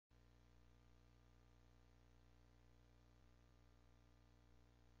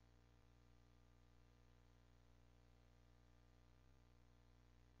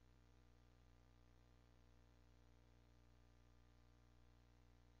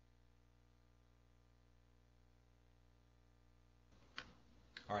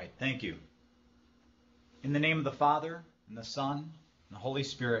All right, thank you. In the name of the Father, and the Son, and the Holy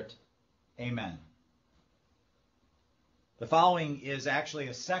Spirit, amen. The following is actually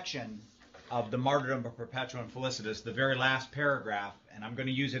a section of the Martyrdom of Perpetua and Felicitas, the very last paragraph, and I'm going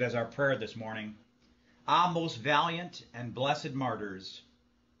to use it as our prayer this morning. Ah, most valiant and blessed martyrs,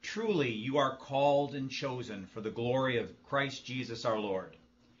 truly you are called and chosen for the glory of Christ Jesus our Lord.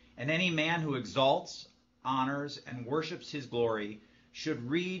 And any man who exalts, honors, and worships his glory should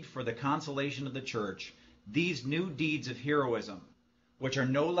read for the consolation of the Church these new deeds of heroism, which are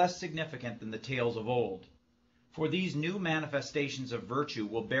no less significant than the tales of old. For these new manifestations of virtue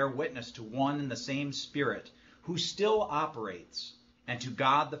will bear witness to one and the same Spirit, who still operates, and to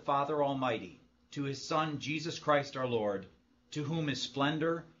God the Father Almighty, to his Son Jesus Christ our Lord, to whom is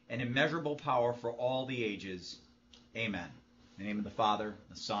splendor and immeasurable power for all the ages. Amen. In the name of the Father,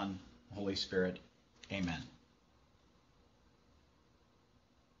 the Son, the Holy Spirit. Amen.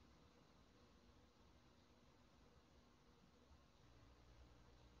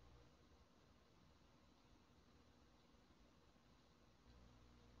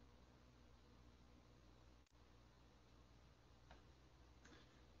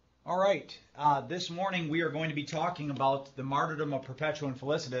 All right, this morning we are going to be talking about the Martyrdom of Perpetua and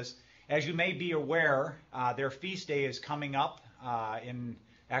Felicitas. As you may be aware, their feast day is coming up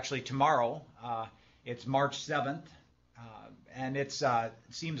actually tomorrow. It's March 7th, and it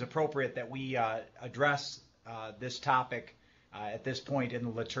seems appropriate that we address this topic at this point in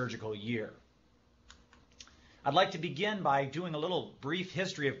the liturgical year. I'd like to begin by doing a little brief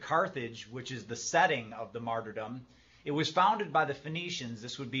history of Carthage, which is the setting of the martyrdom. It was founded by the Phoenicians.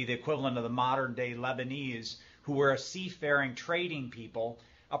 This would be the equivalent of the modern-day Lebanese, who were a seafaring trading people,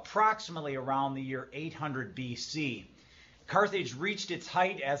 approximately around the year 800 BC. Carthage reached its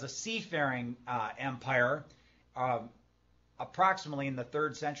height as a seafaring empire approximately in the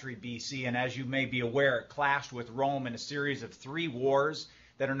 3rd century BC, and as you may be aware, it clashed with Rome in a series of 3 wars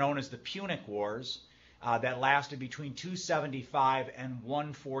that are known as the Punic Wars that lasted between 275 and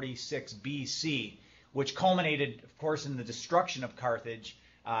 146 BC. Which culminated, of course, in the destruction of Carthage.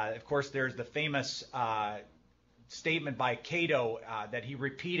 Of course, there's the famous statement by Cato that he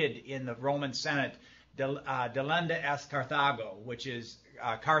repeated in the Roman Senate, Delenda est Carthago, which is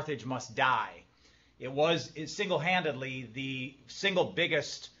Carthage must die. It was single-handedly the single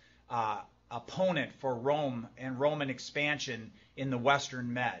biggest opponent for Rome and Roman expansion in the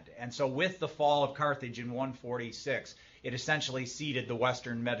Western Med. And so with the fall of Carthage in 146, it essentially ceded the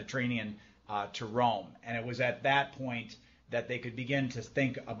Western Mediterranean to Rome. And it was at that point that they could begin to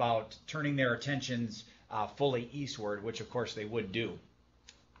think about turning their attentions fully eastward, which of course they would do.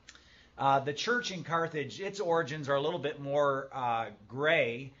 The church in Carthage, its origins are a little bit more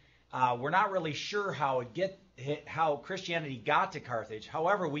gray. We're not really sure how Christianity got to Carthage.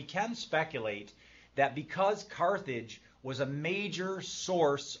 However, we can speculate that because Carthage was a major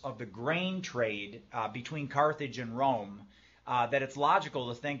source of the grain trade between Carthage and Rome, that it's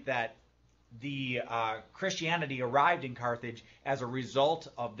logical to think that the Christianity arrived in Carthage as a result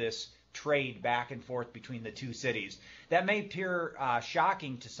of this trade back and forth between the two cities. That may appear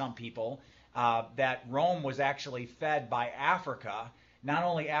shocking to some people, that Rome was actually fed by Africa, not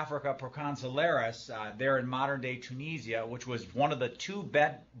only Africa Proconsularis, there in modern-day Tunisia, which was one of the 2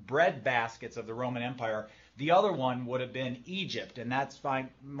 bread baskets of the Roman Empire. The other one would have been Egypt, and that's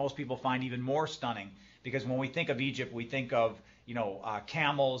most people find even more stunning, because when we think of Egypt, we think of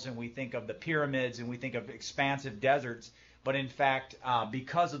camels, and we think of the pyramids, and we think of expansive deserts. But in fact,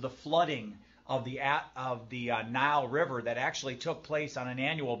 because of the flooding of the Nile River that actually took place on an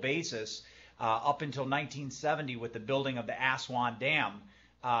annual basis up until 1970 with the building of the Aswan Dam,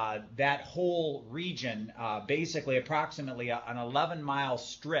 that whole region, basically approximately an 11-mile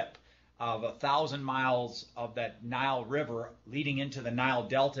strip of 1,000 miles of that Nile River leading into the Nile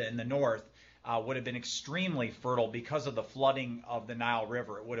Delta in the north, would have been extremely fertile because of the flooding of the Nile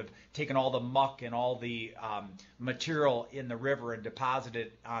River. It would have taken all the muck and all the material in the river and deposited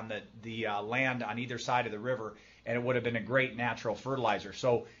it on the land on either side of the river, and it would have been a great natural fertilizer.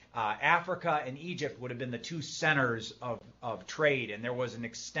 So Africa and Egypt would have been the 2 centers of trade, and there was an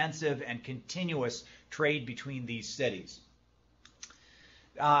extensive and continuous trade between these cities.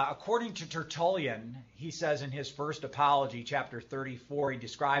 According to Tertullian, he says in his first apology, chapter 34, he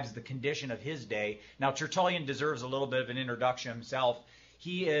describes the condition of his day. Now, Tertullian deserves a little bit of an introduction himself.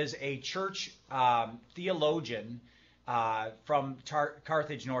 He is a church theologian from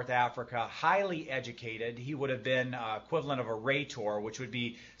Carthage, North Africa, highly educated. He would have been equivalent of a rhetor, which would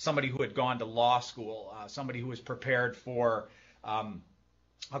be somebody who had gone to law school, somebody who was prepared for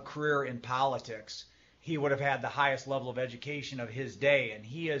a career in politics. he would have had the highest level of education of his day. And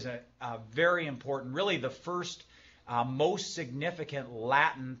he is a very important, really the first most significant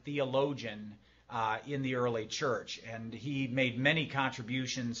Latin theologian in the early church. And he made many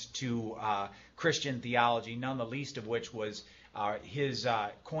contributions to Christian theology, none the least of which was his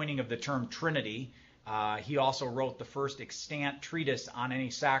coining of the term Trinity. He also wrote the first extant treatise on any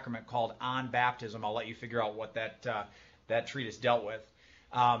sacrament called On Baptism. I'll let you figure out what that treatise dealt with.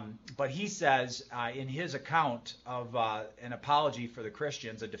 But he says in his account of an apology for the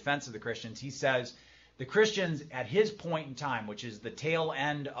Christians, a defense of the Christians, he says the Christians at his point in time, which is the tail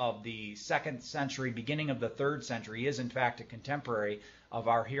end of the 2nd century, beginning of the 3rd century, is in fact a contemporary of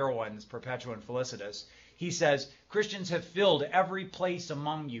our heroines, Perpetua and Felicitas. He says, Christians have filled every place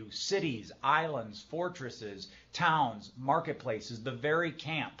among you, cities, islands, fortresses, towns, marketplaces, the very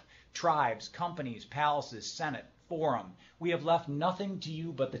camp, tribes, companies, palaces, senate, forum. We have left nothing to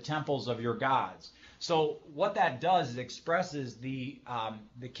you but the temples of your gods. So what that does is expresses the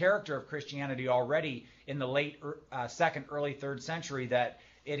character of Christianity already in the late 2nd, early 3rd century, that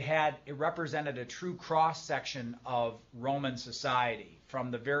it represented a true cross-section of Roman society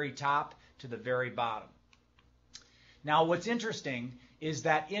from the very top to the very bottom. Now, what's interesting is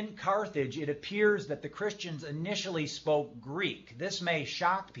that in Carthage, it appears that the Christians initially spoke Greek. This may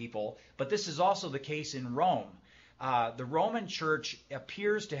shock people, but this is also the case in Rome. The Roman Church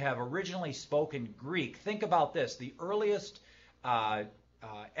appears to have originally spoken Greek. Think about this. The earliest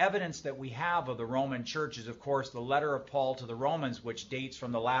evidence that we have of the Roman Church is, of course, the letter of Paul to the Romans, which dates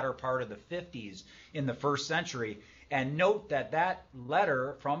from the latter part of the 50s in the 1st century. And note that that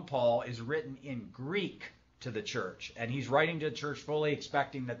letter from Paul is written in Greek to the church. And he's writing to the church fully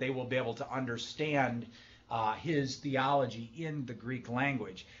expecting that they will be able to understand his theology in the Greek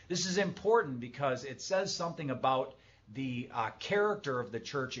language. This is important because it says something about the character of the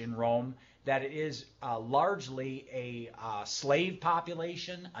church in Rome, that it is largely a slave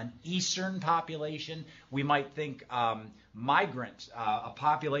population, an Eastern population. We might think migrant, a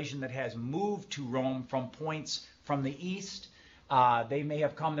population that has moved to Rome from points from the East. They may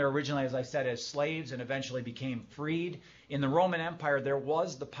have come there originally, as I said, as slaves and eventually became freed. In the Roman Empire, there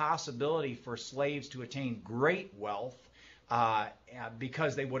was the possibility for slaves to attain great wealth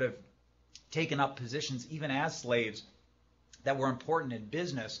because they would have taken up positions even as slaves that were important in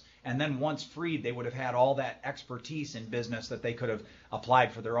business. And then once freed, they would have had all that expertise in business that they could have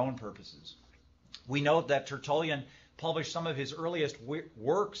applied for their own purposes. We note that Tertullian published some of his earliest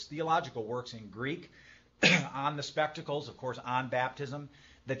works, theological works, in Greek, on the spectacles, of course, on baptism,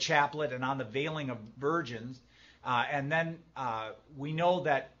 the chaplet, and on the veiling of virgins. And then we know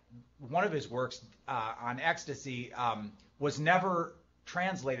that one of his works on ecstasy was never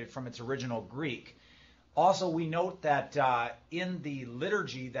translated from its original Greek. Also, we note that in the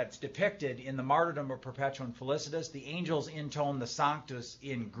liturgy that's depicted in the Martyrdom of Perpetua and Felicitas, the angels intone the Sanctus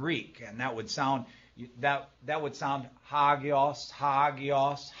in Greek, and that would sound hagios,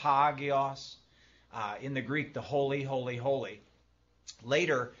 hagios, hagios. In the Greek, the holy, holy, holy.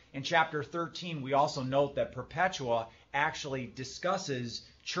 Later, in chapter 13, we also note that Perpetua actually discusses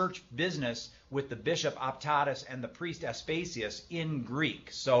church business with the bishop Optatus and the priest Aspasius in Greek.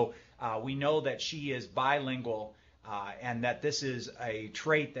 So we know that she is bilingual and that this is a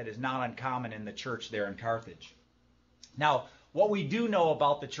trait that is not uncommon in the church there in Carthage. Now, what we do know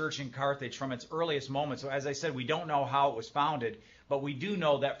about the church in Carthage from its earliest moments, so as I said, we don't know how it was founded, but we do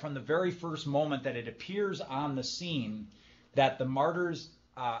know that from the very first moment that it appears on the scene, that the martyrs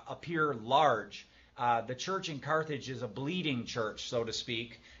appear large. The church in Carthage is a bleeding church, so to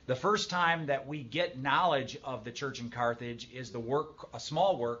speak. The first time that we get knowledge of the church in Carthage is a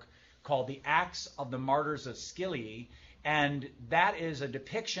small work called the Acts of the Martyrs of Scilly, and that is a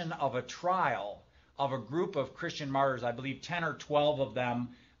depiction of a trial of a group of Christian martyrs, I believe 10 or 12 of them,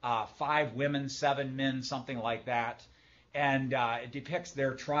 5 women, 7 men, something like that. And it depicts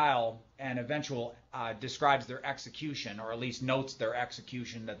their trial and describes their execution, or at least notes their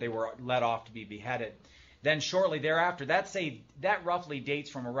execution, that they were led off to be beheaded. Then shortly thereafter, that roughly dates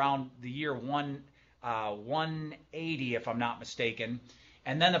from around the year 180, if I'm not mistaken.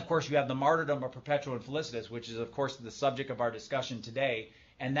 And then, of course, you have the Martyrdom of Perpetua and Felicitas, which is, of course, the subject of our discussion today.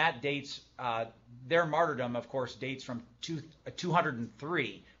 And that dates, their martyrdom, of course, dates from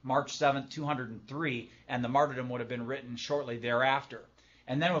 203, March 7th, 203, and the martyrdom would have been written shortly thereafter.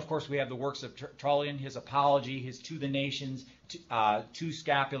 And then, of course, we have the works of Tertullian, his Apology, his To the Nations, To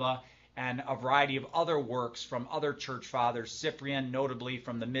Scapula, and a variety of other works from other church fathers, Cyprian, notably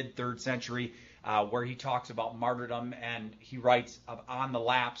from the mid-3rd century, where he talks about martyrdom, and he writes on the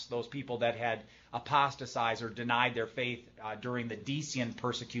lapse, those people that had apostatized or denied their faith during the Decian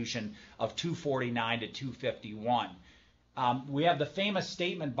persecution of 249 to 251. We have the famous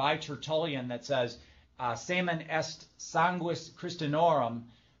statement by Tertullian that says, Semen est sanguis Christianorum,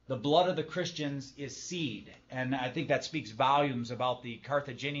 the blood of the Christians is seed. And I think that speaks volumes about the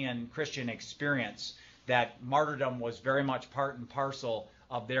Carthaginian Christian experience, that martyrdom was very much part and parcel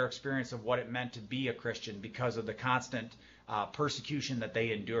of their experience of what it meant to be a Christian because of the constant persecution that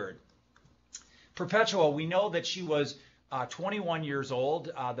they endured. Perpetua, we know that she was 21 years old.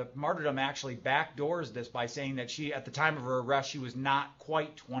 The martyrdom actually backdoors this by saying that she, at the time of her arrest, she was not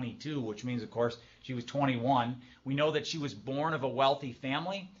quite 22, which means, of course, she was 21. We know that she was born of a wealthy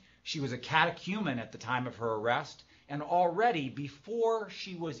family. She was a catechumen at the time of her arrest. And already, before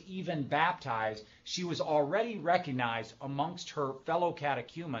she was even baptized, she was already recognized amongst her fellow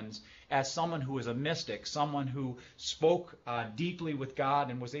catechumens as someone who was a mystic, someone who spoke deeply with God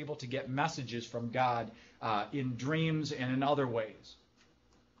and was able to get messages from God in dreams and in other ways.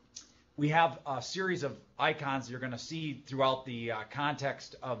 We have a series of icons you're going to see throughout the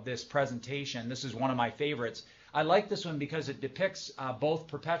context of this presentation. This is one of my favorites. I like this one because it depicts both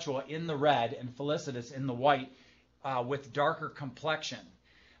Perpetua in the red and Felicitas in the white, with darker complexion.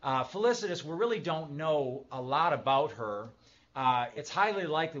 Felicitas, we really don't know a lot about her. It's highly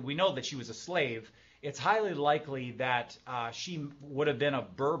likely, we know that she was a slave. It's highly likely that she would have been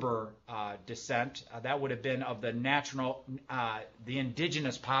of Berber descent. That would have been of the the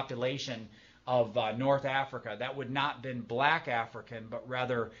indigenous population of North Africa. That would not have been black African, but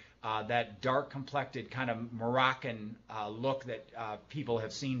rather that dark-complected kind of Moroccan look that people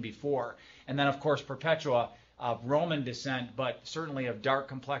have seen before. And then, of course, Perpetua, of Roman descent, but certainly of dark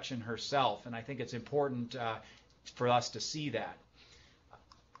complexion herself. And I think it's important for us to see that.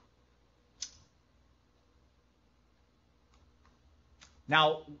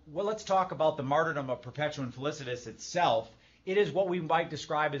 Now, well, let's talk about the martyrdom of Perpetua and Felicitas itself. It is what we might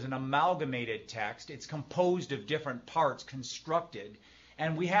describe as an amalgamated text. It's composed of different parts constructed.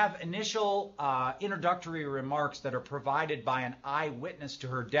 And we have initial introductory remarks that are provided by an eyewitness to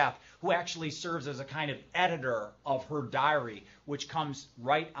her death, who actually serves as a kind of editor of her diary, which comes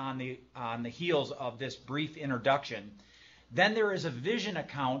right on the heels of this brief introduction. Then there is a vision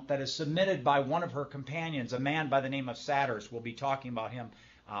account that is submitted by one of her companions, a man by the name of Saturus. We'll be talking about him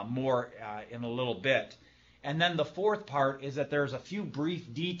more in a little bit. And then the fourth part is that there's a few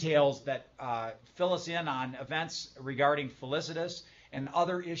brief details that fill us in on events regarding Felicitas and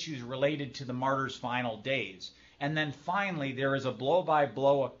other issues related to the martyrs' final days. And then finally, there is a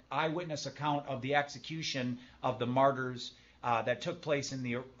blow-by-blow eyewitness account of the execution of the martyrs that took place in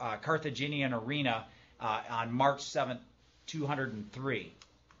the Carthaginian arena on March 7th, 203.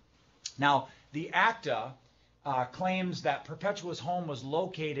 Now, the Acta claims that Perpetua's home was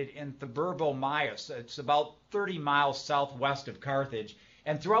located in Theburbo Maius. It's about 30 miles southwest of Carthage.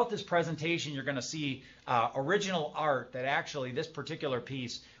 And throughout this presentation, you're going to see original art that actually this particular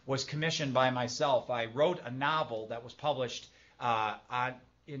piece was commissioned by myself. I wrote a novel that was published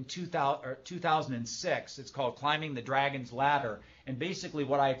in 2006. It's called Climbing the Dragon's Ladder. And basically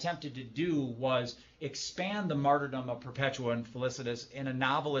what I attempted to do was expand the martyrdom of Perpetua and Felicitas in a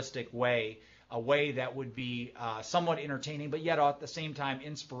novelistic way, a way that would be somewhat entertaining, but yet at the same time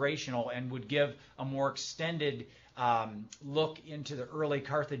inspirational, and would give a more extended look into the early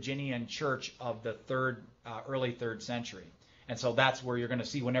Carthaginian church of the early 3rd century. And so that's where you're going to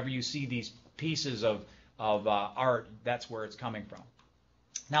see, whenever you see these pieces of art, that's where it's coming from.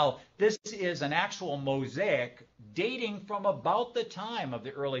 Now, this is an actual mosaic dating from about the time of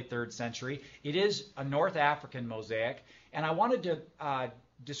the early 3rd century. It is a North African mosaic, and I wanted to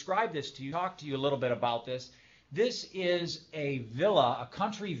describe this to you, talk to you a little bit about this. This is a villa, a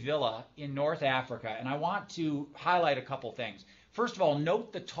country villa in North Africa, and I want to highlight a couple things. First of all,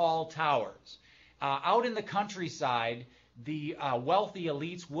 note the tall towers. Out in the countryside, the wealthy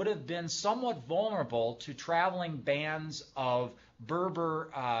elites would have been somewhat vulnerable to traveling bands of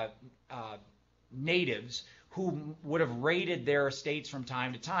Berber natives who would have raided their estates from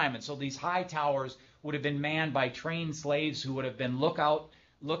time to time. And so these high towers would have been manned by trained slaves who would have been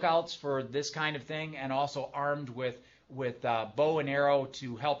lookouts for this kind of thing, and also armed with bow and arrow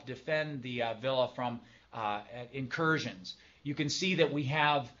to help defend the villa from incursions. You can see that we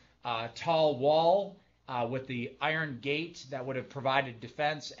have a tall wall with the iron gate that would have provided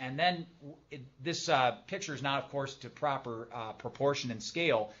defense. And then this picture is not, of course, to proper proportion and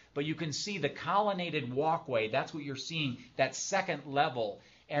scale, but you can see the colonnaded walkway. That's what you're seeing, that second level.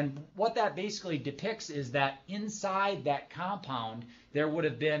 And what that basically depicts is that inside that compound, there would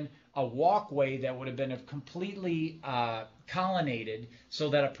have been a walkway that would have been completely colonnaded so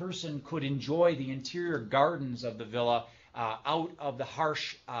that a person could enjoy the interior gardens of the villa out of the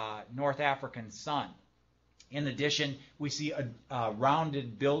harsh North African sun. In addition, we see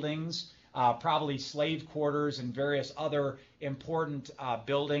rounded buildings, probably slave quarters and various other important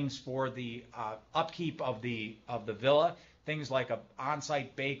buildings for the upkeep of the villa, things like an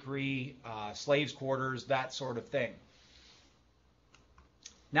on-site bakery, slaves' quarters, that sort of thing.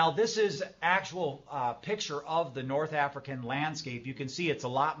 Now, this is actual picture of the North African landscape. You can see it's a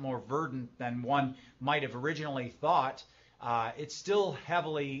lot more verdant than one might have originally thought. It's still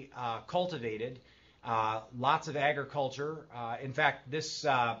heavily cultivated. Lots of agriculture. In fact, this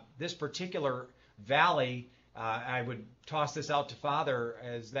particular valley, I would toss this out to Father,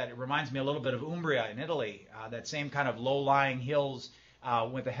 is that it reminds me a little bit of Umbria in Italy, that same kind of low-lying hills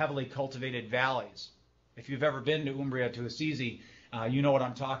with the heavily cultivated valleys. If you've ever been to Umbria, to Assisi, you know what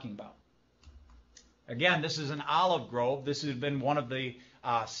I'm talking about. Again, this is an olive grove. This has been one of the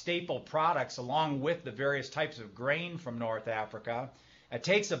staple products along with the various types of grain from North Africa. It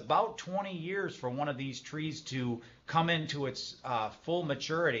takes about 20 years for one of these trees to come into its full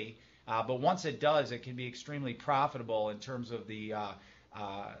maturity, but once it does, it can be extremely profitable in terms of the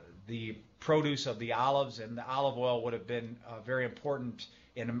produce of the olives, and the olive oil would have been very important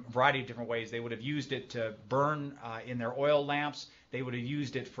in a variety of different ways. They would have used it to burn in their oil lamps. They would have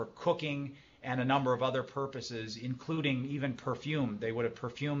used it for cooking and a number of other purposes, including even perfume. They would have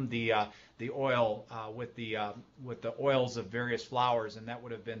perfumed the oil with the oils of various flowers, and that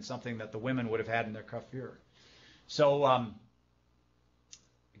would have been something that the women would have had in their coiffure. So,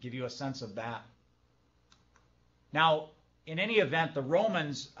 to give you a sense of that. Now, in any event, the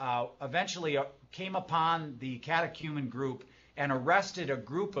Romans eventually came upon the catechumen group and arrested a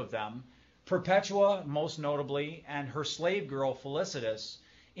group of them, Perpetua most notably, and her slave girl Felicitas.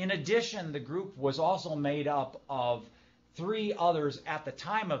 In addition, the group was also made up of 3 others at the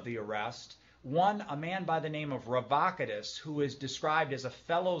time of the arrest. One, a man by the name of Revocatus, who is described as a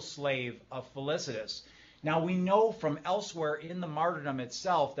fellow slave of Felicitas. Now, we know from elsewhere in the martyrdom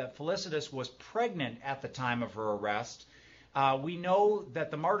itself that Felicitas was pregnant at the time of her arrest. We know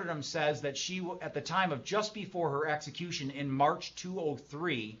that the martyrdom says that she, at the time of just before her execution in March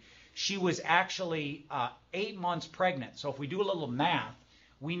 203, she was actually 8 months pregnant. So if we do a little math,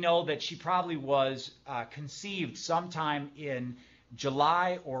 we know that she probably was conceived sometime in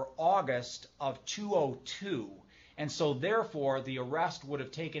July or August of 202. And so therefore, the arrest would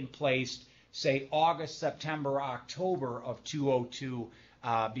have taken place, say, August, September, October of 202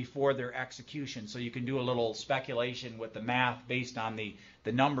 before their execution. So you can do a little speculation with the math based on the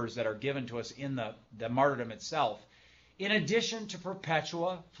numbers that are given to us in the martyrdom itself. In addition to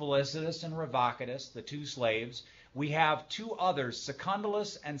Perpetua, Felicitas, and Revocatus, the 2 slaves, we have 2 others,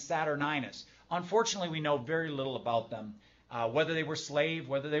 Secundulus and Saturninus. Unfortunately, we know very little about them. Whether they were slave,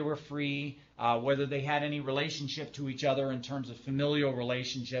 whether they were free, whether they had any relationship to each other in terms of familial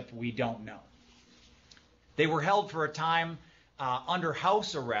relationship, we don't know. They were held for a time under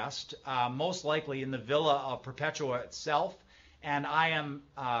house arrest, most likely in the villa of Perpetua itself. And I am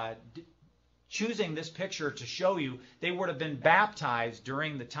choosing this picture to show you they would have been baptized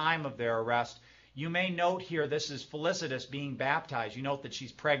during the time of their arrest. You may note here, this is Felicitas being baptized. You note that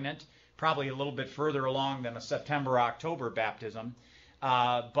she's pregnant, probably a little bit further along than a September-October baptism.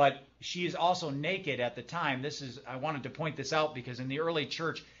 But she is also naked at the time. I wanted to point this out because in the early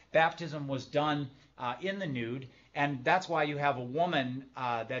church, baptism was done in the nude, and that's why you have a woman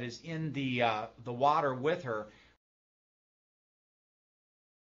that is in the water with her.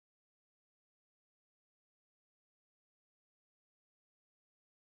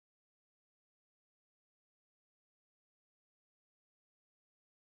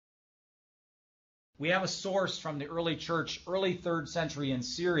 We have a source from the early church, early 3rd century in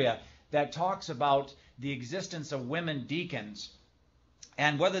Syria, that talks about the existence of women deacons.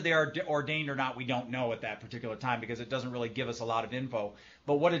 And whether they are ordained or not, we don't know at that particular time because it doesn't really give us a lot of info.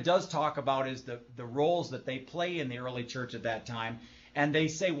 But what it does talk about is the roles that they play in the early church at that time. And they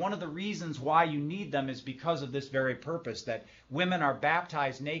say one of the reasons why you need them is because of this very purpose, that women are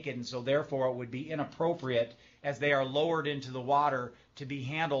baptized naked, and so therefore it would be inappropriate as they are lowered into the water to be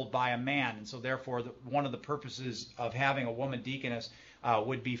handled by a man. And so therefore one of the purposes of having a woman deaconess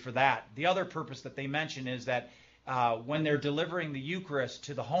would be for that. The other purpose that they mention is that when they're delivering the Eucharist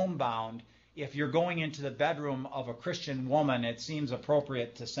to the homebound, if you're going into the bedroom of a Christian woman, it seems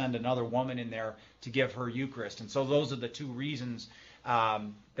appropriate to send another woman in there to give her Eucharist. And so those are the 2 reasons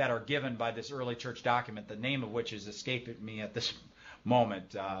that are given by this early church document, the name of which is escaping me at this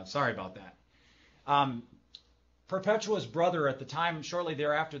moment. Sorry about that. Perpetua's brother at the time, shortly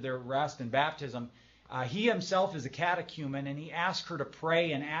thereafter their arrest and baptism, he himself is a catechumen, and he asked her to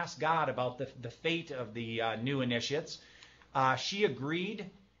pray and ask God about the fate of the new initiates. She agreed,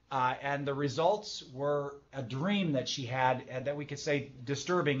 and the results were a dream that she had that we could say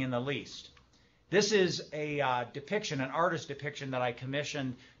disturbing in the least. This is a depiction, an artist depiction that I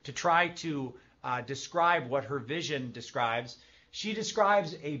commissioned to try to describe what her vision describes. She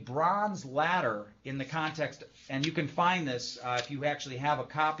describes a bronze ladder in the context, and you can find this if you actually have a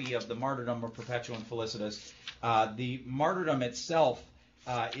copy of the Martyrdom of Perpetua and Felicitas. The martyrdom itself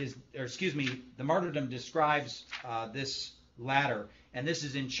the martyrdom describes this ladder, and this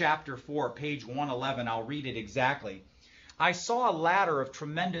is in chapter 4, page 111. I'll read it exactly. I saw a ladder of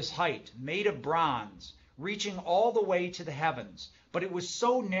tremendous height, made of bronze, reaching all the way to the heavens, but it was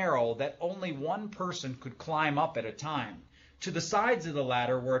so narrow that only one person could climb up at a time. To the sides of the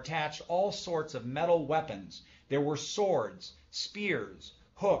ladder were attached all sorts of metal weapons. There were swords, spears,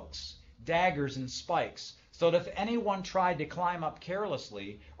 hooks, daggers, and spikes, so that if anyone tried to climb up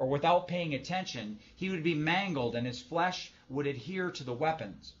carelessly or without paying attention, he would be mangled and his flesh would adhere to the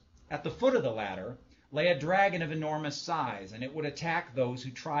weapons. At the foot of the ladder lay a dragon of enormous size, and it would attack those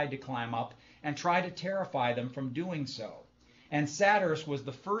who tried to climb up and try to terrify them from doing so. And Saturus was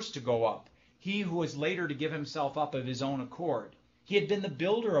the first to go up, he who was later to give himself up of his own accord. He had been the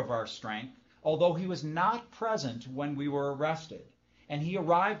builder of our strength, although he was not present when we were arrested. And he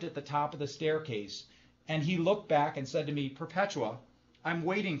arrived at the top of the staircase, and he looked back and said to me, Perpetua, I'm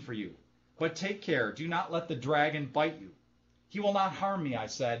waiting for you, but take care, do not let the dragon bite you. He will not harm me, I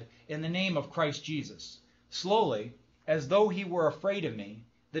said, in the name of Christ Jesus. Slowly, as though he were afraid of me,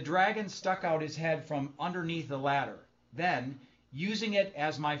 the dragon stuck out his head from underneath the ladder. Then, using it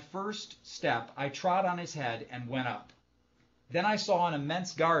as my first step, I trod on his head and went up. Then I saw an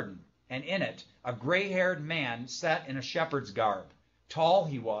immense garden, and in it a gray-haired man set in a shepherd's garb. Tall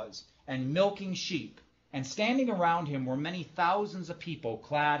he was, and milking sheep, and standing around him were many thousands of people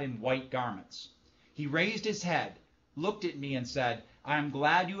clad in white garments. He raised his head, looked at me, and said, I am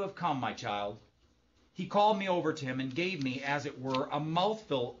glad you have come, my child. He called me over to him and gave me, as it were, a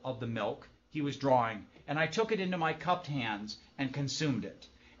mouthful of the milk he was drawing, and I took it into my cupped hands and consumed it.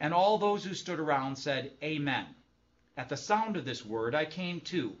 And all those who stood around said, Amen. At the sound of this word I came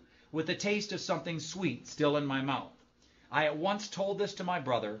to, with the taste of something sweet still in my mouth. I at once told this to my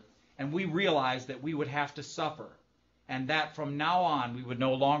brother, and we realized that we would have to suffer, and that from now on we would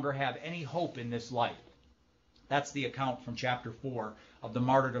no longer have any hope in this life. That's the account from chapter 4 of the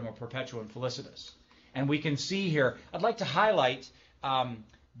Martyrdom of Perpetua and Felicitas. And we can see here, I'd like to highlight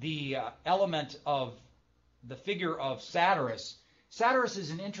the element of the figure of Saturus. Saturus is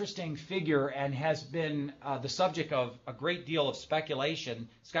an interesting figure and has been the subject of a great deal of speculation,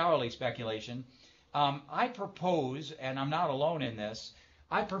 scholarly speculation. I propose, and I'm not alone in this,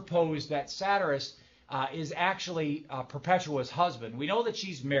 I propose that Saturus is actually Perpetua's husband. We know that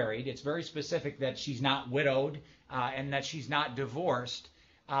she's married. It's very specific that she's not widowed and that she's not divorced,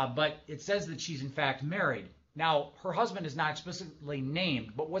 but it says that she's in fact married. Now, her husband is not explicitly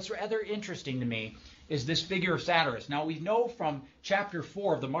named, but what's rather interesting to me is this figure of Saturus. Now, we know from chapter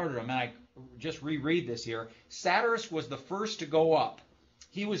 4 of the Martyrdom, and I just reread this here, Saturus was the first to go up.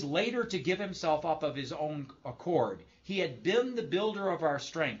 He was later to give himself up of his own accord. He had been the builder of our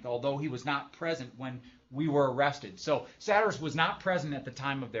strength, although he was not present when we were arrested. So Saturus was not present at the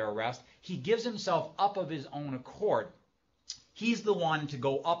time of their arrest. He gives himself up of his own accord. He's the one to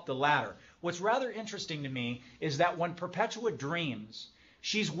go up the ladder. What's rather interesting to me is that when Perpetua dreams,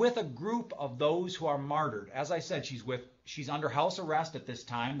 she's with a group of those who are martyred. As I said, she's under house arrest at this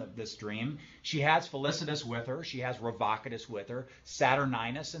time of this dream. She has Felicitas with her. She has Revocatus with her,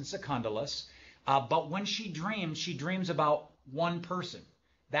 Saturninus and Secundulus. But when she dreams about one person.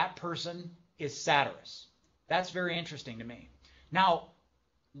 That person is Saturus. That's very interesting to me. Now,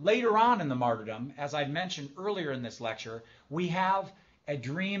 later on in the martyrdom, as I mentioned earlier in this lecture, we have a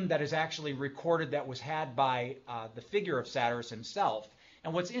dream that is actually recorded that was had by the figure of Saturus himself.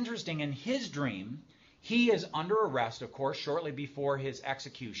 And what's interesting, in his dream, he is under arrest, of course, shortly before his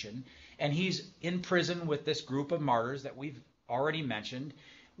execution, and he's in prison with this group of martyrs that we've already mentioned.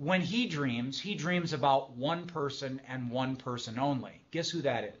 When he dreams about one person and one person only. Guess who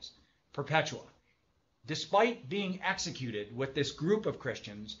that is? Perpetua. Despite being executed with this group of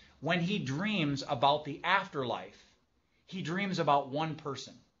Christians, when he dreams about the afterlife, he dreams about one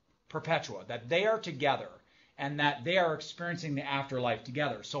person, Perpetua, that they are together and that they are experiencing the afterlife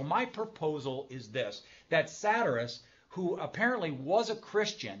together. So my proposal is this, that Saturus, who apparently was a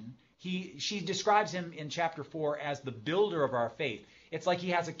Christian, she describes him in chapter 4 as the builder of our faith. It's like he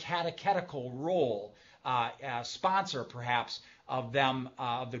has a catechetical role, sponsor perhaps of them,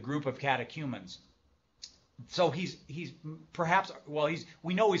 of the group of catechumens. So he's perhaps, well,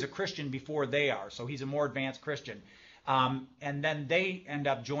 we know he's a Christian before they are, so he's a more advanced Christian. And then they end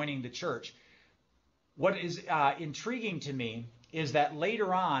up joining the church. What is intriguing to me is that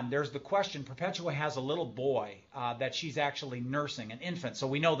later on, there's the question, Perpetua has a little boy that she's actually nursing, an infant. So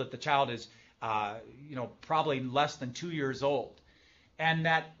we know that the child is, probably less than 2 years old. And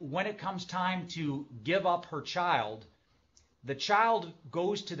that when it comes time to give up her child, the child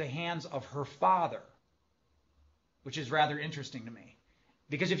goes to the hands of her father, which is rather interesting to me.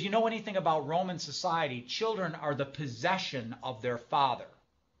 Because if you know anything about Roman society, children are the possession of their father.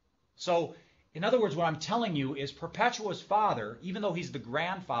 So, in other words, what I'm telling you is Perpetua's father, even though he's the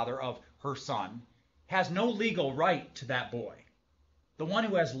grandfather of her son, has no legal right to that boy. The one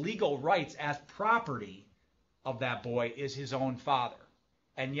who has legal rights as property of that boy is his own father.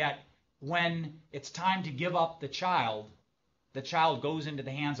 And yet, when it's time to give up the child goes into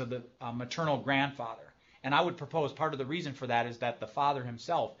the hands of the maternal grandfather. And I would propose part of the reason for that is that the father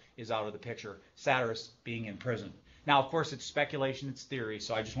himself is out of the picture, Saturus being in prison. Now, of course, it's speculation, it's theory,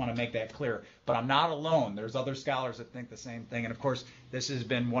 so I just want to make that clear. But I'm not alone. There's other scholars that think the same thing. And, of course, this has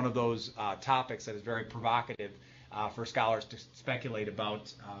been one of those topics that is very provocative for scholars to speculate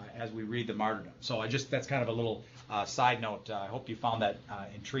about as we read the martyrdom. So that's kind of a little side note. I hope you found that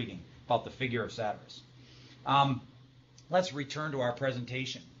intriguing about the figure of Saturus. Let's return to our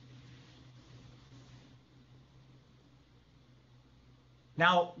presentation.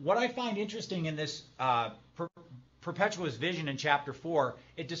 Now, what I find interesting in this Perpetua's vision in chapter 4,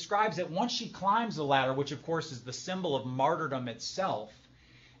 it describes that once she climbs the ladder, which of course is the symbol of martyrdom itself,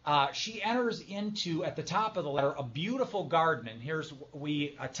 she enters into, at the top of the ladder, a beautiful garden. And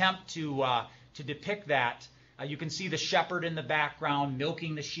we attempt to depict that. You can see the shepherd in the background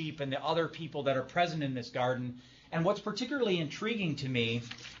milking the sheep and the other people that are present in this garden. And what's particularly intriguing to me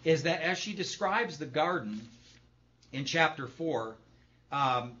is that as she describes the garden in chapter 4,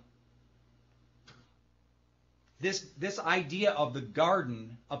 this idea of the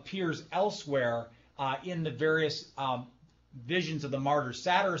garden appears elsewhere in the various visions of the martyrs.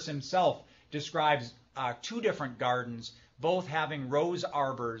 Saturus himself describes 2 different gardens, both having rose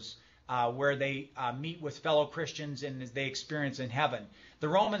arbors where they meet with fellow Christians and they experience in heaven. The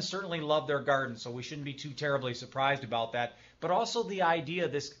Romans certainly love their gardens, so we shouldn't be too terribly surprised about that. But also this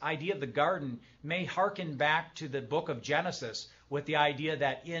idea of the garden may hearken back to the book of Genesis, with the idea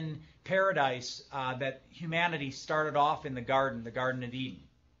that in paradise, that humanity started off in the Garden of Eden,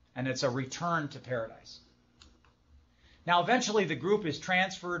 and it's a return to paradise. Now, eventually, the group is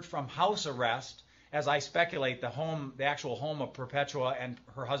transferred from house arrest, as I speculate, the actual home of Perpetua and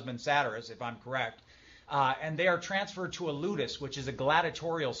her husband Saturus, if I'm correct, and they are transferred to a ludus, which is a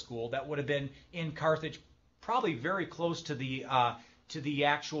gladiatorial school that would have been in Carthage, probably very close to the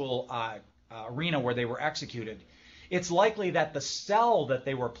actual arena where they were executed. It's likely that the cell that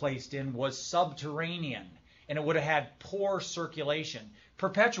they were placed in was subterranean, and it would have had poor circulation.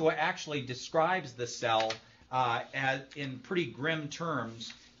 Perpetua actually describes the cell in pretty grim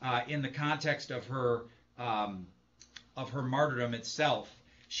terms in the context of her martyrdom itself.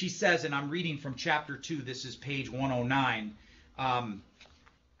 She says, and I'm reading from chapter 2, this is page 109,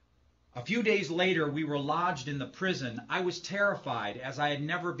 a few days later, we were lodged in the prison. I was terrified, as I had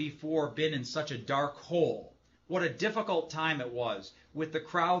never before been in such a dark hole. What a difficult time it was. With the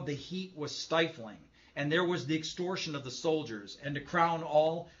crowd, the heat was stifling, and there was the extortion of the soldiers. And to crown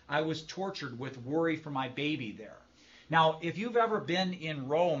all, I was tortured with worry for my baby there. Now, if you've ever been in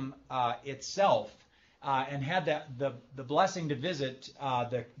Rome itself and had the blessing to visit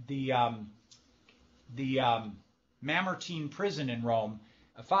the Mamertine prison in Rome,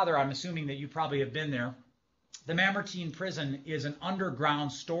 Father, I'm assuming that you probably have been there. The Mamertine prison is an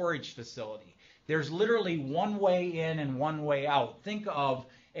underground storage facility. There's literally one way in and one way out. Think of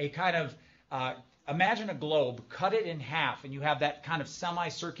a kind of, imagine a globe, cut it in half, and you have that kind of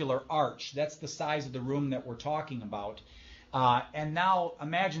semicircular arch. That's the size of the room that we're talking about. And now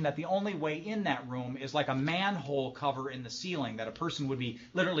imagine that the only way in that room is like a manhole cover in the ceiling, that a person would be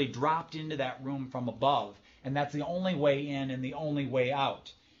literally dropped into that room from above. And that's the only way in and the only way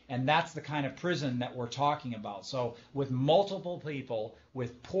out. And that's the kind of prison that we're talking about. So with multiple people,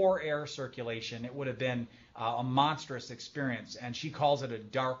 with poor air circulation, it would have been a monstrous experience. And she calls it a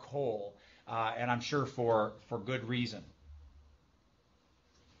dark hole, and I'm sure for good reason.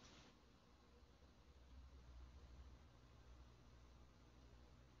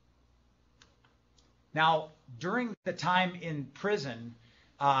 Now, during the time in prison,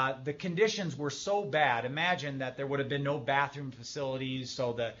 the conditions were so bad. Imagine that there would have been no bathroom facilities,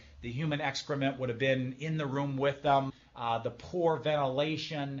 so the human excrement would have been in the room with them. The poor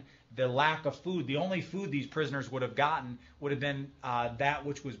ventilation, the lack of food. The only food these prisoners would have gotten would have been that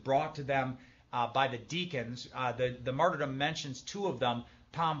which was brought to them by the deacons. The martyrdom mentions two of them,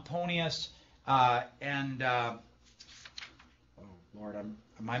 Pomponius and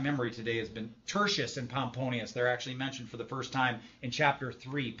my memory today has been Tertius and Pomponius. They're actually mentioned for the first time in chapter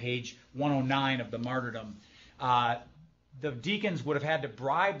 3, page 109 of the martyrdom. The deacons would have had to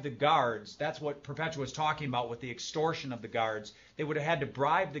bribe the guards. That's what Perpetua was talking about with the extortion of the guards. They would have had to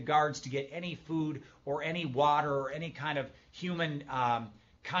bribe the guards to get any food or any water or any kind of human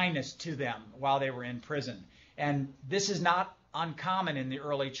kindness to them while they were in prison. And this is not uncommon in the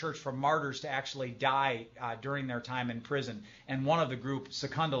early church for martyrs to actually die during their time in prison. And one of the group,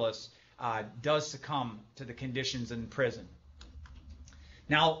 Secundulus, does succumb to the conditions in prison.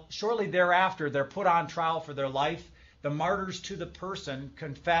 Now, shortly thereafter, they're put on trial for their life. The martyrs to the person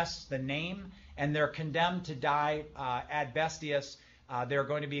confess the name, and they're condemned to die ad bestias. They're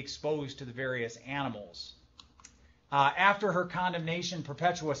going to be exposed to the various animals. After her condemnation,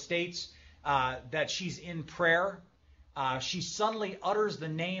 Perpetua states that she's in prayer. She suddenly utters the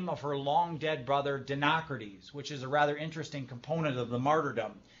name of her long-dead brother, Dinocrates, which is a rather interesting component of the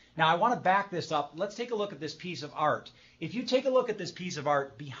martyrdom. Now, I want to back this up. Let's take a look at this piece of art. If you take a look at this piece of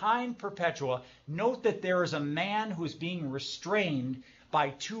art, behind Perpetua, note that there is a man who is being restrained by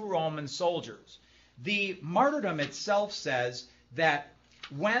two Roman soldiers. The martyrdom itself says that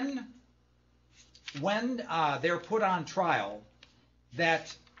when they're put on trial,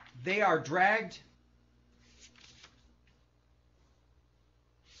 that they are dragged.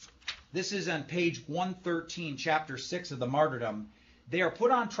 This is on page 113, chapter 6 of the martyrdom. They are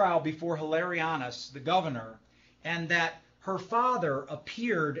put on trial before Hilarianus, the governor, and that her father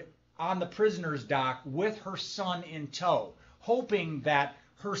appeared on the prisoner's dock with her son in tow, hoping that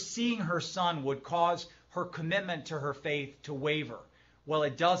her seeing her son would cause her commitment to her faith to waver. Well,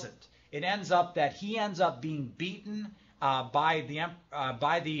 it doesn't. It ends up that he ends up being beaten by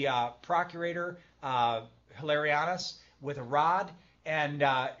the procurator Hilarianus with a rod, and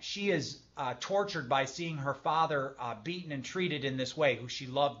she is tortured by seeing her father beaten and treated in this way, who she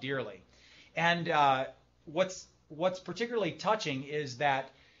loved dearly. And what's particularly touching is that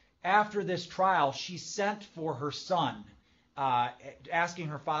after this trial, she sent for her son, asking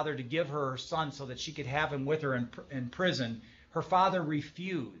her father to give her son so that she could have him with her in prison. Her father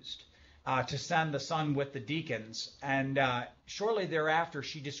refused to send the son with the deacons, and shortly thereafter,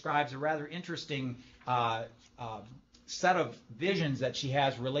 she describes a rather interesting set of visions that she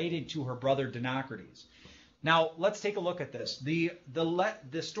has related to her brother Dinocrates. Now, let's take a look at this.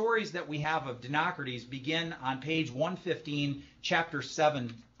 The stories that we have of Dinocrates begin on page 115, chapter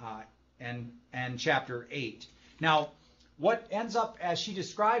 7 and chapter 8. Now, what ends up, as she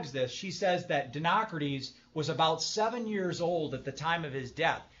describes this, she says that Dinocrates was about 7 years old at the time of his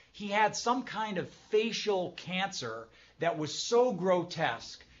death. He had some kind of facial cancer that was so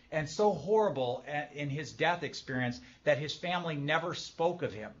grotesque and so horrible in his death experience that his family never spoke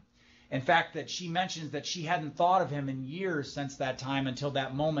of him. In fact, that she mentions that she hadn't thought of him in years since that time until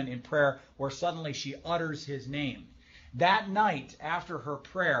that moment in prayer where suddenly she utters his name. That night, after her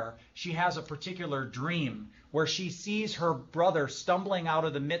prayer, she has a particular dream where she sees her brother stumbling out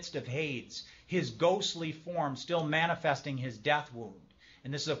of the midst of Hades, his ghostly form still manifesting his death wound.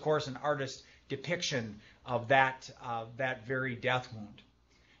 And this is, of course, an artist's depiction of that very death wound.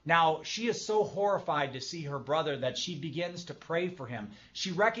 Now, she is so horrified to see her brother that she begins to pray for him.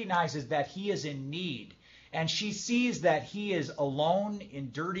 She recognizes that he is in need, and she sees that he is alone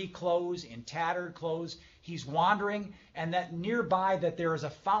in dirty clothes, in tattered clothes. He's wandering, and that nearby that there is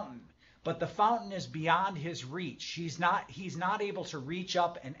a fountain, but the fountain is beyond his reach. He's not able to reach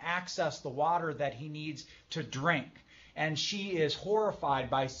up and access the water that he needs to drink. And she is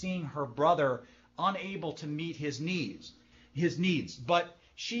horrified by seeing her brother unable to meet his needs. But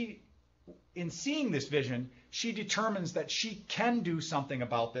she, in seeing this vision, she determines that she can do something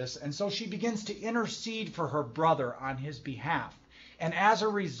about this, and so she begins to intercede for her brother on his behalf. And as a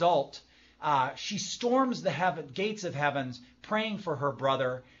result, she storms the gates of heavens, praying for her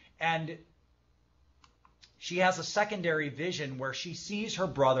brother, and she has a secondary vision where she sees her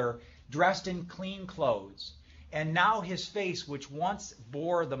brother dressed in clean clothes, and now his face, which once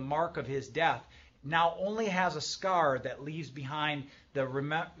bore the mark of his death, now only has a scar that leaves behind the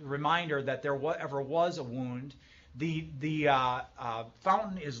reminder that there ever was a wound. The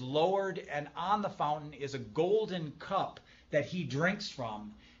fountain is lowered, and on the fountain is a golden cup that he drinks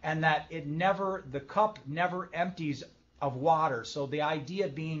from, and that the cup never empties of water. So the idea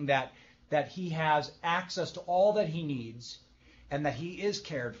being that he has access to all that he needs and that he is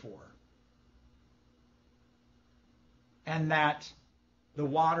cared for. And that the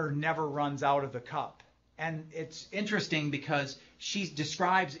water never runs out of the cup. And it's interesting because she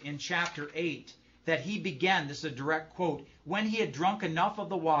describes in chapter 8 that he began, this is a direct quote, when he had drunk enough of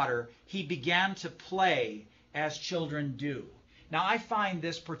the water, he began to play as children do. Now I find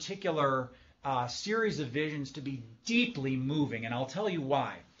this particular series of visions to be deeply moving, and I'll tell you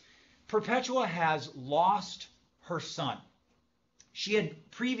why. Perpetua has lost her son. She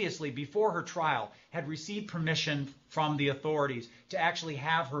had previously, before her trial, had received permission from the authorities to actually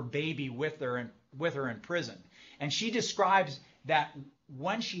have her baby with her in prison. And she describes that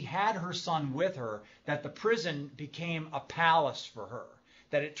when she had her son with her, that the prison became a palace for her,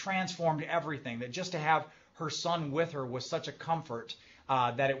 that it transformed everything, that just to have her son with her was such a comfort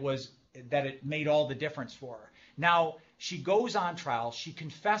that it made all the difference for her. Now, she goes on trial, she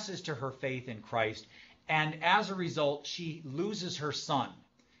confesses to her faith in Christ, and as a result, she loses her son.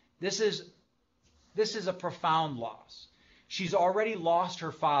 This is a profound loss. She's already lost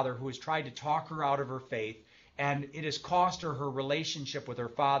her father, who has tried to talk her out of her faith, and it has cost her relationship with her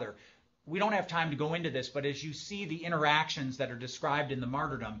father. We don't have time to go into this, but as you see the interactions that are described in the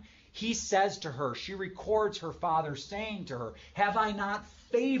martyrdom, he says to her, she records her father saying to her, "Have I not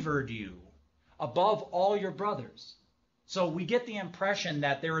favored you above all your brothers?" So we get the impression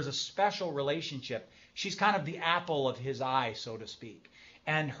that there is a special relationship. She's kind of the apple of his eye, so to speak.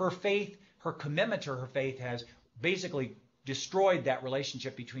 And her faith, her commitment to her faith has basically destroyed that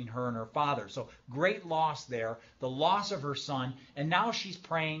relationship between her and her father. So great loss there, the loss of her son, and now she's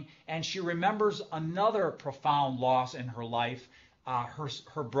praying, and she remembers another profound loss in her life,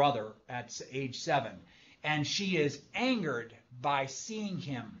 her brother at age 7. And she is angered by seeing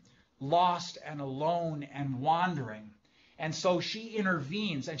him lost and alone and wandering. And so she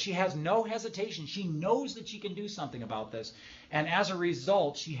intervenes, and she has no hesitation. She knows that she can do something about this. And as a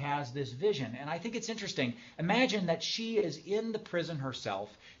result, she has this vision. And I think it's interesting. Imagine that she is in the prison herself.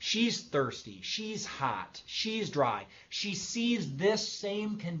 She's thirsty. She's hot. She's dry. She sees this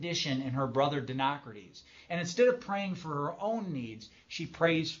same condition in her brother Dinocrates. And instead of praying for her own needs, she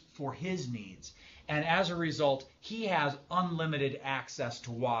prays for his needs. And as a result, he has unlimited access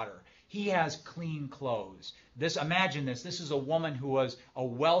to water. He has clean clothes. Imagine this. This is a woman who was a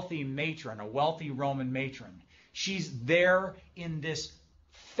wealthy matron, a wealthy Roman matron. She's there in this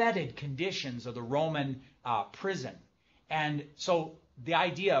fetid conditions of the Roman prison. And so the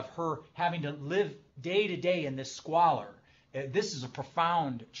idea of her having to live day to day in this squalor, this is a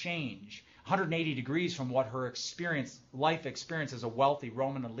profound change, 180 degrees from what her life experience as a wealthy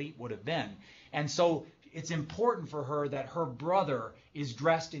Roman elite would have been. And so it's important for her that her brother is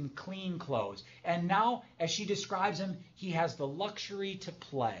dressed in clean clothes. And now, as she describes him, he has the luxury to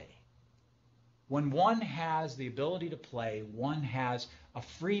play. When one has the ability to play, one has a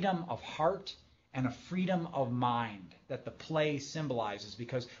freedom of heart and a freedom of mind that the play symbolizes,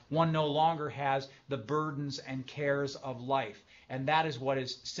 because one no longer has the burdens and cares of life. And that is what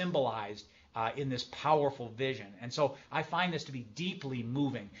is symbolized in this powerful vision. And so I find this to be deeply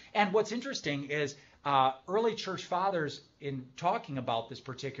moving. And what's interesting is early church fathers, in talking about this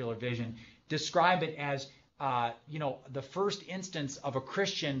particular vision, describe it as the first instance of a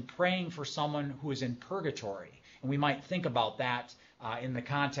Christian praying for someone who is in purgatory. And we might think about that in the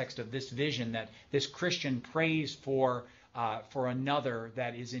context of this vision, that this Christian prays for another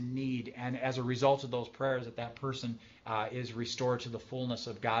that is in need, and as a result of those prayers, that person is restored to the fullness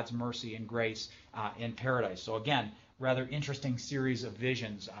of God's mercy and grace in paradise. So again, rather interesting series of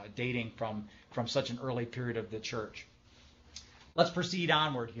visions dating from such an early period of the church. Let's proceed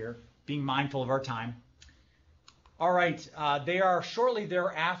onward here, being mindful of our time. All right, they are shortly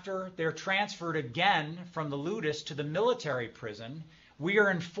thereafter, they're transferred again from the ludus to the military prison. We are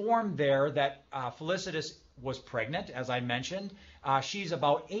informed there that Felicitas was pregnant, as I mentioned. She's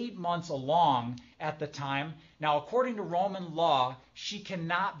about 8 months along at the time. Now, according to Roman law, she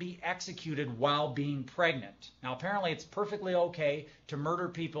cannot be executed while being pregnant. Now, apparently it's perfectly okay to murder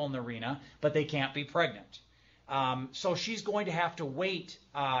people in the arena, but they can't be pregnant. So she's going to have to wait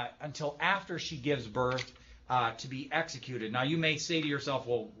until after she gives birth to be executed. Now, you may say to yourself,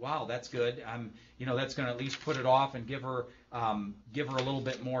 well, wow, that's good. That's going to at least put it off and give her a little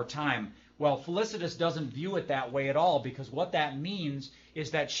bit more time. Well, Felicitas doesn't view it that way at all, because what that means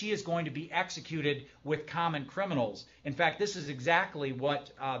is that she is going to be executed with common criminals. In fact, this is exactly what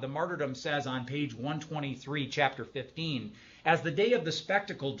the martyrdom says on page 123, chapter 15. As the day of the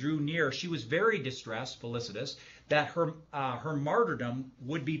spectacle drew near, she was very distressed, Felicitas, that her martyrdom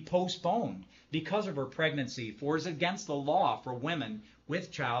would be postponed because of her pregnancy, for it is against the law for women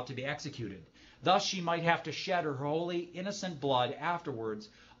with child to be executed. Thus she might have to shed her holy, innocent blood afterwards,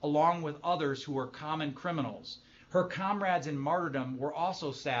 along with others who were common criminals. Her comrades in martyrdom were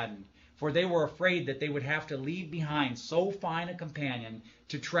also saddened, for they were afraid that they would have to leave behind so fine a companion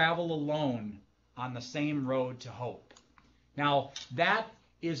to travel alone on the same road to hope. Now, that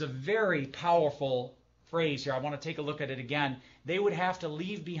is a very powerful phrase here. I want to take a look at it again. They would have to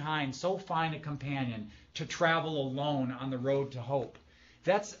leave behind so fine a companion to travel alone on the road to hope.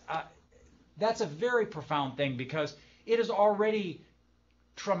 That's a very profound thing, because it is already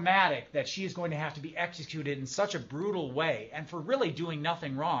traumatic that she is going to have to be executed in such a brutal way, and for really doing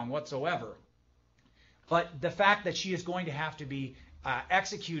nothing wrong whatsoever. But the fact that she is going to have to be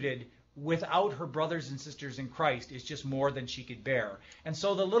executed without her brothers and sisters in Christ is just more than she could bear. And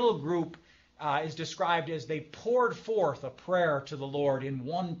so the little group is described as they poured forth a prayer to the Lord in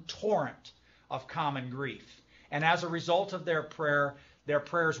one torrent of common grief. And as a result of their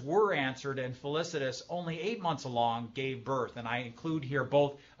prayers were answered, and Felicitas, only 8 months along, gave birth. And I include here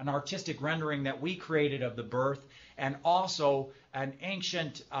both an artistic rendering that we created of the birth and also an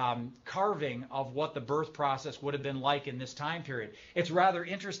ancient carving of what the birth process would have been like in this time period. It's rather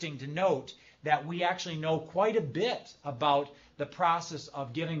interesting to note that we actually know quite a bit about the process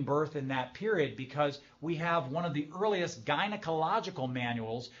of giving birth in that period, because we have one of the earliest gynecological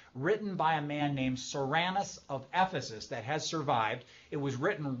manuals written by a man named Saturus of Ephesus that has survived. It was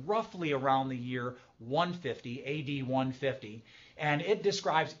written roughly around the year 150, AD 150, and it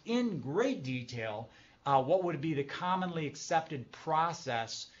describes in great detail what would be the commonly accepted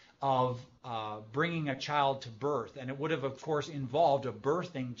process of bringing a child to birth. And it would have, of course, involved a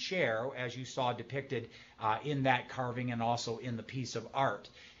birthing chair, as you saw depicted in that carving and also in the piece of art.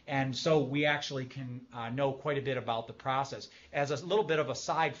 And so we actually can know quite a bit about the process. As a little bit of a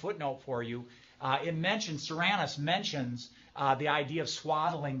side footnote for you, Saturus mentions the idea of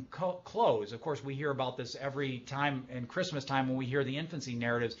swaddling clothes. Of course, we hear about this every time in Christmas time when we hear the infancy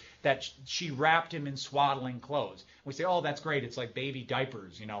narratives, that she wrapped him in swaddling clothes. We say, oh, that's great. It's like baby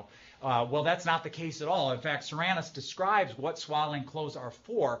diapers, you know. Well, that's not the case at all. In fact, Saturus describes what swaddling clothes are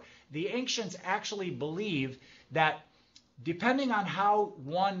for. The ancients actually believe that depending on how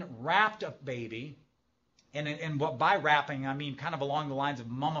one wrapped a baby, and what by wrapping I mean kind of along the lines of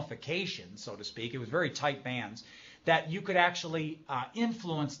mummification, so to speak, it was very tight bands, that you could actually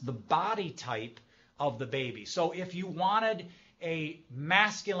influence the body type of the baby. So if you wanted a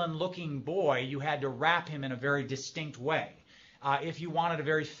masculine-looking boy, you had to wrap him in a very distinct way. If you wanted a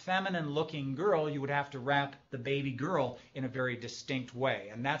very feminine-looking girl, you would have to wrap the baby girl in a very distinct way.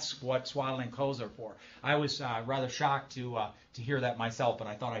 And that's what swaddling clothes are for. I was rather shocked to hear that myself, but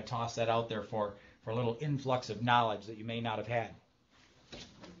I thought I'd toss that out there for a little influx of knowledge that you may not have had.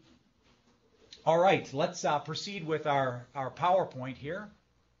 All right, let's proceed with our PowerPoint here.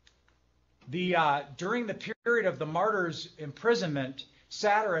 During the period of the martyrs' imprisonment,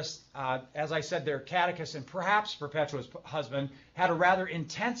 Saturus, as I said, their catechist and perhaps Perpetua's husband, had a rather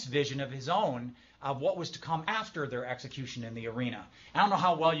intense vision of his own of what was to come after their execution in the arena. I don't know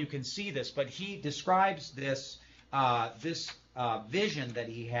how well you can see this, but he describes this vision that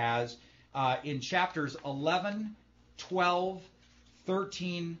he has in chapters 11, 12,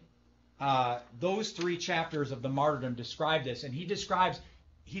 13. Those three chapters of the martyrdom describe this, and he describes,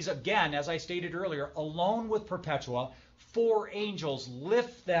 he's again, as I stated earlier, alone with Perpetua. 4 angels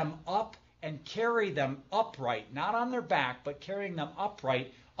lift them up and carry them upright, not on their back, but carrying them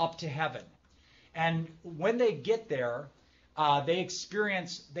upright up to heaven. And when they get there, they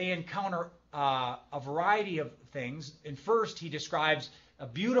encounter a variety of things. And first, he describes a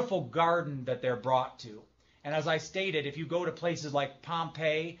beautiful garden that they're brought to. And as I stated, if you go to places like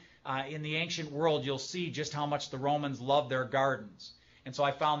Pompeii, in the ancient world, you'll see just how much the Romans loved their gardens. And so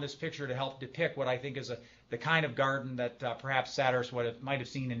I found this picture to help depict what I think is the kind of garden that perhaps Saturus might have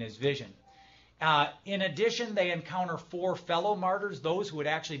seen in his vision. In addition, they encounter 4 fellow martyrs, those who had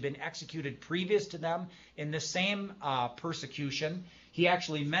actually been executed previous to them in the same persecution. He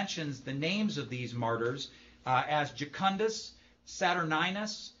actually mentions the names of these martyrs as Jucundus,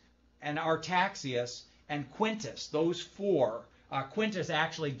 Saturninus, and Artaxias, and Quintus. Those 4. Quintus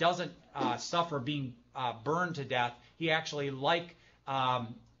actually doesn't suffer being burned to death. He actually, like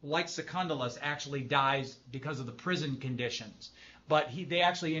Secundulus, actually dies because of the prison conditions. But they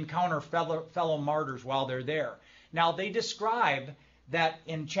actually encounter fellow martyrs while they're there. Now, they describe that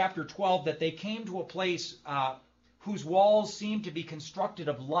in chapter 12 that they came to a place whose walls seemed to be constructed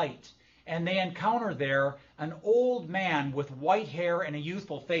of light, and they encounter there an old man with white hair and a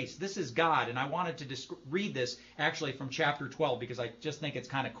youthful face. This is God, and I wanted to read this actually from chapter 12 because I just think it's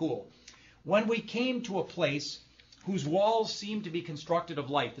kind of cool. When we came to a place whose walls seemed to be constructed of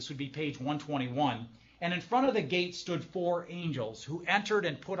light, this would be page 121, and in front of the gate stood 4 angels who entered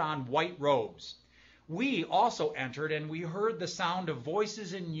and put on white robes. We also entered, and we heard the sound of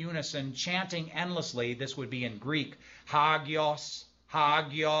voices in unison chanting endlessly. This would be in Greek, Hagios,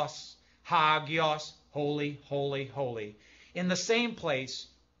 Hagios, Hagios, holy, holy, holy. In the same place,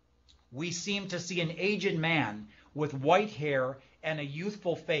 we seemed to see an aged man with white hair and a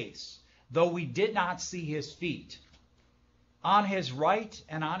youthful face, though we did not see his feet. On his right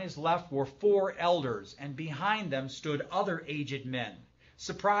and on his left were 4 elders, and behind them stood other aged men.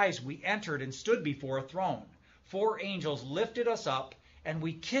 Surprised, we entered and stood before a throne. 4 angels lifted us up, and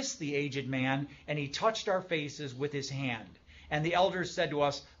we kissed the aged man, and he touched our faces with his hand. And the elders said to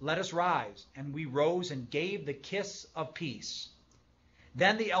us, "Let us rise." And we rose and gave the kiss of peace.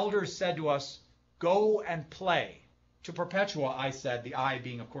 Then the elders said to us, "Go and play." To Perpetua I said, the I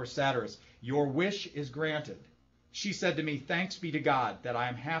being, of course, Saturus, "Your wish is granted." She said to me, "Thanks be to God that I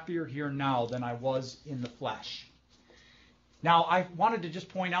am happier here now than I was in the flesh." Now, I wanted to just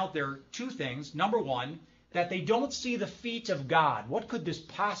point out there 2 things. Number 1, that they don't see the feet of God. What could this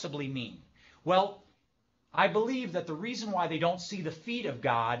possibly mean? Well, I believe that the reason why they don't see the feet of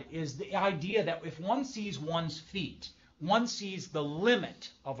God is the idea that if one sees one's feet, one sees the limit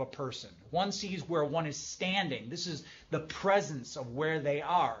of a person. One sees where one is standing. This is the presence of where they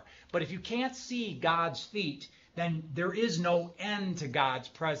are. But if you can't see God's feet, then there is no end to God's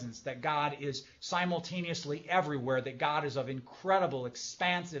presence, that God is simultaneously everywhere, that God is of incredible,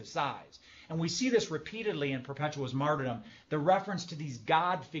 expansive size. And we see this repeatedly in Perpetua's martyrdom, the reference to these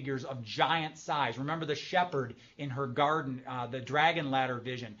God figures of giant size. Remember the shepherd in her garden, the dragon ladder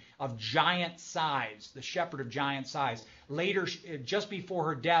vision of giant size, the shepherd of giant size. Later, just before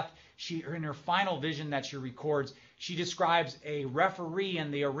her death, in her final vision that she records, she describes a referee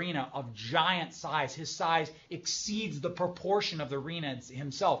in the arena of giant size. His size exceeds the proportion of the arena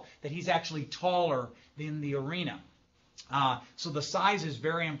himself, that he's actually taller than the arena. So the size is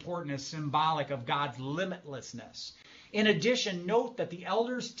very important as symbolic of God's limitlessness. In addition, note that the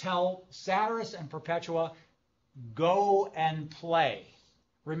elders tell Saturus and Perpetua, "Go and play."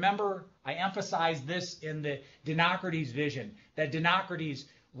 Remember, I emphasized this in the Dinocrates vision, that Dinocrates,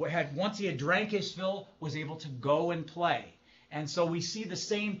 once he had drank his fill, was able to go and play. And so we see the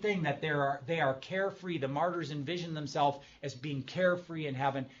same thing, that they are carefree. The martyrs envision themselves as being carefree in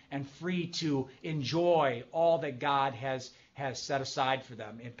heaven and free to enjoy all that God has set aside for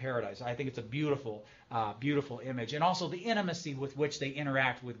them in paradise. I think it's a beautiful, beautiful image. And also the intimacy with which they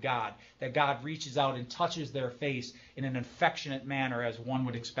interact with God, that God reaches out and touches their face in an affectionate manner, as one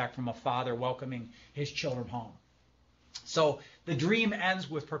would expect from a father welcoming his children home. So the dream ends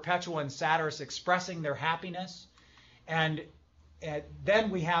with Perpetua and Saturus expressing their happiness. And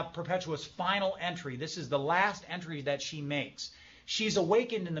then we have Perpetua's final entry. This is the last entry that she makes. She's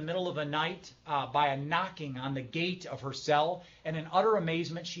awakened in the middle of the night by a knocking on the gate of her cell, and in utter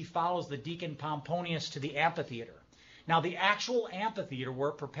amazement she follows the deacon Pomponius to the amphitheater. Now, the actual amphitheater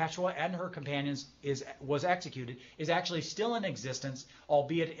where Perpetua and her companions was executed is actually still in existence,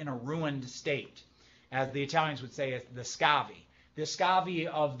 albeit in a ruined state. As the Italians would say, it's the scavi. The scavi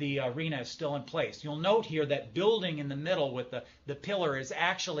of the arena is still in place. You'll note here that building in the middle with the pillar is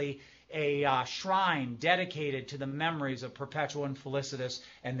actually a shrine dedicated to the memories of Perpetua and Felicitas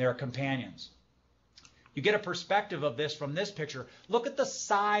and their companions. You get a perspective of this from this picture. Look at the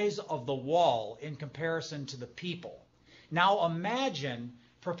size of the wall in comparison to the people. Now imagine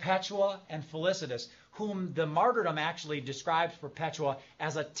Perpetua and Felicitas, whom the martyrdom actually describes Perpetua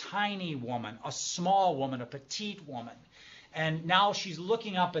as a tiny woman, a small woman, a petite woman. And now she's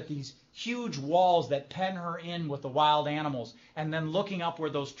looking up at these huge walls that pen her in with the wild animals, and then looking up where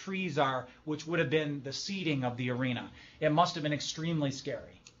those trees are, which would have been the seating of the arena. It must have been extremely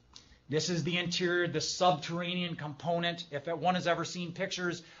scary. This is the interior, the subterranean component. If one has ever seen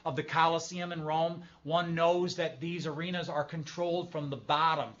pictures of the Colosseum in Rome, one knows that these arenas are controlled from the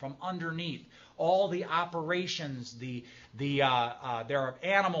bottom, from underneath. All the operations, there are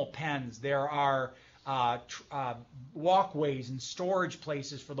animal pens, there are walkways and storage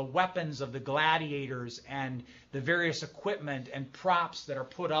places for the weapons of the gladiators and the various equipment and props that are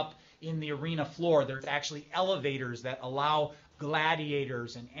put up in the arena floor. There's actually elevators that allow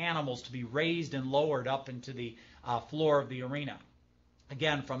gladiators and animals to be raised and lowered up into the floor of the arena.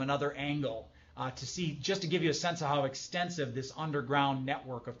 Again, from another angle, to see, just to give you a sense of how extensive this underground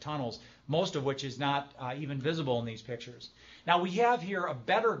network of tunnels, most of which is not even visible in these pictures. Now we have here a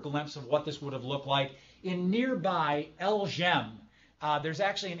better glimpse of what this would have looked like in nearby El Gem. There's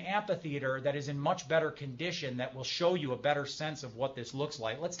actually an amphitheater that is in much better condition that will show you a better sense of what this looks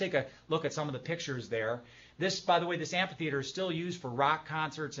like. Let's take a look at some of the pictures there. This, by the way, this amphitheater is still used for rock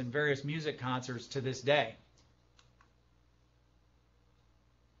concerts and various music concerts to this day.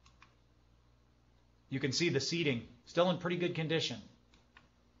 You can see the seating, still in pretty good condition.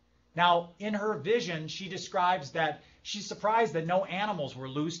 Now, in her vision, she describes that she's surprised that no animals were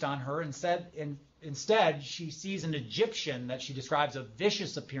loosed on her. Instead, she sees an Egyptian that she describes of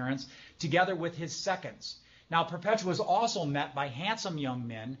vicious appearance together with his seconds. Now, Perpetua is also met by handsome young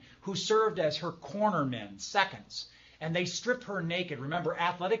men who served as her cornermen, seconds. And they strip her naked. Remember,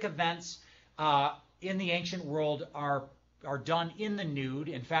 athletic events in the ancient world are done in the nude.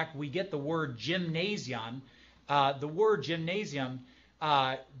 In fact, we get the word gymnasium. The word gymnasium,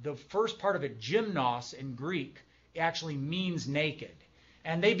 the first part of it, gymnos in Greek, actually means naked.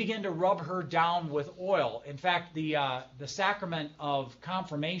 And they begin to rub her down with oil. In fact, the sacrament of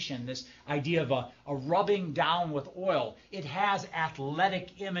confirmation, this idea of a rubbing down with oil, it has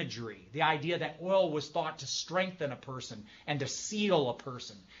athletic imagery. The idea that oil was thought to strengthen a person and to seal a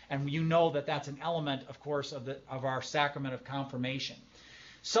person. And you know that that's an element, of course, of our sacrament of confirmation.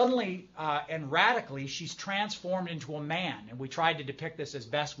 Suddenly and radically, she's transformed into a man. And we tried to depict this as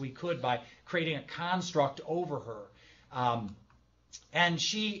best we could by creating a construct over her. And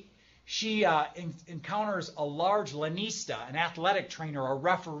she encounters a large lanista, an athletic trainer, a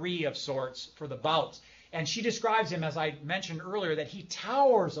referee of sorts for the bouts. And she describes him, as I mentioned earlier, that he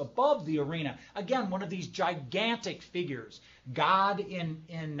towers above the arena. Again, one of these gigantic figures. God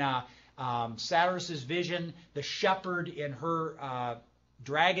in Saturus's vision, the shepherd in her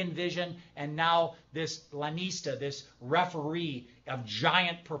dragon vision, and now this lanista, this referee of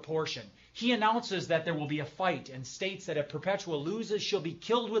giant proportion. He announces that there will be a fight and states that if Perpetua loses, she'll be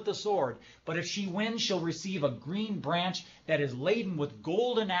killed with the sword. But if she wins, she'll receive a green branch that is laden with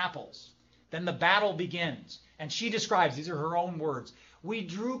golden apples. Then the battle begins. And she describes, these are her own words, "We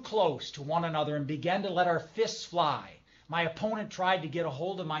drew close to one another and began to let our fists fly. My opponent tried to get a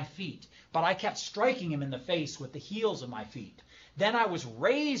hold of my feet, but I kept striking him in the face with the heels of my feet. Then I was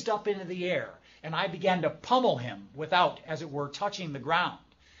raised up into the air, and I began to pummel him without, as it were, touching the ground.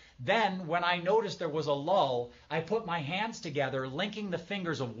 Then, when I noticed there was a lull, I put my hands together, linking the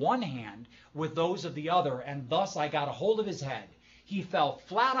fingers of one hand with those of the other, and thus I got a hold of his head. He fell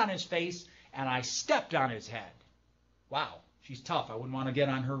flat on his face, and I stepped on his head." Wow, she's tough. I wouldn't want to get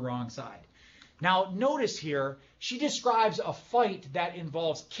on her wrong side. Now, notice here, she describes a fight that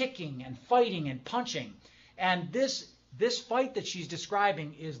involves kicking and fighting and punching. And this fight that she's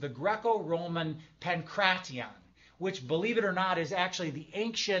describing is the Greco-Roman Pancration, which, believe it or not, is actually the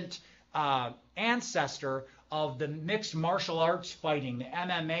ancient ancestor of the mixed martial arts fighting, the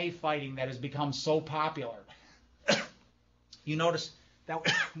MMA fighting that has become so popular. You notice that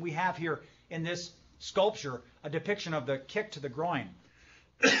we have here in this sculpture a depiction of the kick to the groin.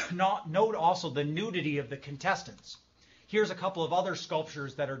 Note also the nudity of the contestants. Here's a couple of other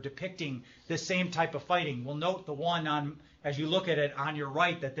sculptures that are depicting this same type of fighting. We'll note the one on, as you look at it on your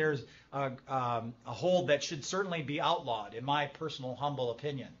right, that there's a hold that should certainly be outlawed, in my personal humble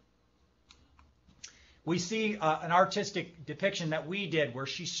opinion. We see an artistic depiction that we did where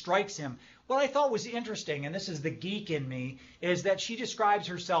she strikes him. What I thought was interesting, and this is the geek in me, is that she describes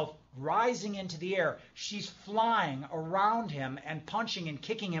herself rising into the air. She's flying around him and punching and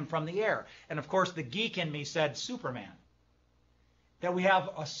kicking him from the air. And of course, the geek in me said Superman. That we have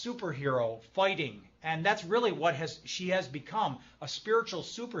a superhero fighting. And that's really what she has become, a spiritual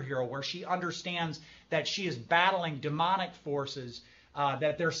superhero where she understands that she is battling demonic forces,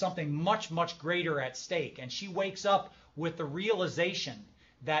 that there's something much, much greater at stake. And she wakes up with the realization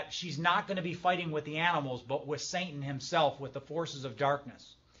that she's not going to be fighting with the animals, but with Satan himself, with the forces of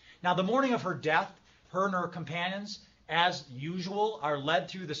darkness. Now, the morning of her death, her and her companions, as usual, are led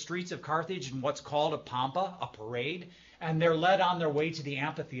through the streets of Carthage in what's called a pampa, a parade, and they're led on their way to the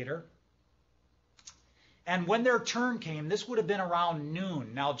amphitheater. And when their turn came, this would have been around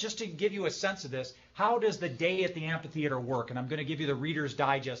noon. Now, just to give you a sense of this, how does the day at the amphitheater work? And I'm going to give you the Reader's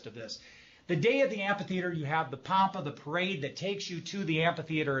Digest of this. The day at the amphitheater, you have the pampa, the parade that takes you to the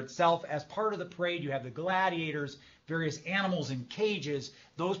amphitheater itself. As part of the parade, you have the gladiators, various animals in cages,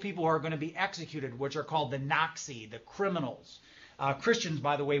 those people who are going to be executed, which are called the Naxi, the criminals. Christians,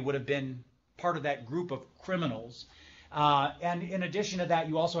 by the way, would have been part of that group of criminals. And in addition to that,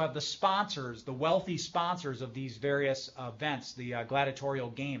 you also have the sponsors, the wealthy sponsors of these various events, the gladiatorial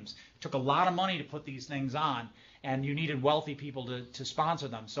games. It took a lot of money to put these things on, and you needed wealthy people to sponsor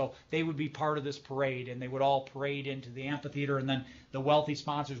them. So they would be part of this parade, and they would all parade into the amphitheater, and then the wealthy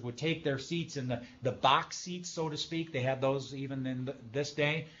sponsors would take their seats in the box seats, so to speak. They had those even in this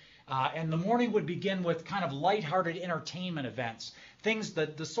day. And the morning would begin with kind of lighthearted entertainment events. Things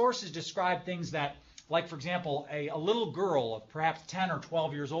that the sources describe things that, like, for example, a little girl of perhaps 10 or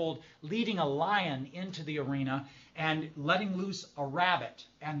 12 years old leading a lion into the arena and letting loose a rabbit,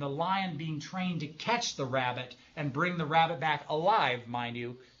 and the lion being trained to catch the rabbit and bring the rabbit back alive, mind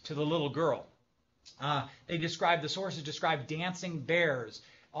you, to the little girl. The sources describe dancing bears.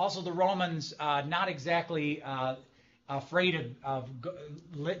 Also, the Romans, not exactly afraid of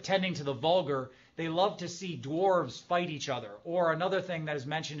tending to the vulgar, they love to see dwarves fight each other. Or another thing that is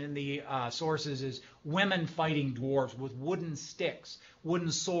mentioned in the sources is women fighting dwarves with wooden sticks,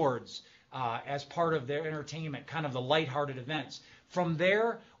 wooden swords, as part of their entertainment, kind of the lighthearted events. From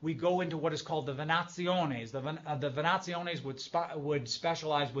there, we go into what is called the venationes. The venationes would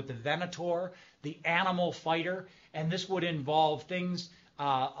specialize with the venator, the animal fighter, and this would involve things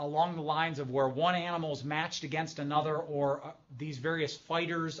along the lines of where one animal is matched against another, or these various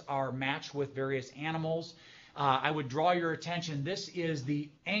fighters are matched with various animals. I would draw your attention, this is the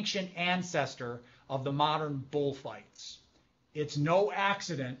ancient ancestor of the modern bullfights. It's no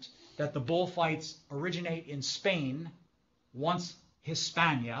accident that the bullfights originate in Spain, once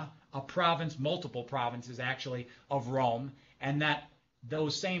Hispania, a province, multiple provinces actually, of Rome, and that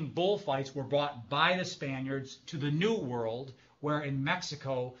those same bullfights were brought by the Spaniards to the New World, where in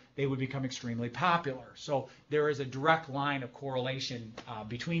Mexico they would become extremely popular. So there is a direct line of correlation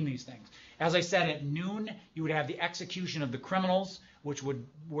between these things. As I said, at noon you would have the execution of the criminals,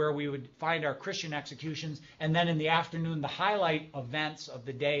 where we would find our Christian executions, and then in the afternoon the highlight events of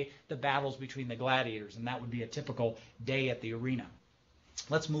the day, the battles between the gladiators, and that would be a typical day at the arena.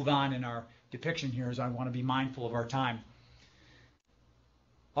 Let's move on in our depiction here, as I want to be mindful of our time.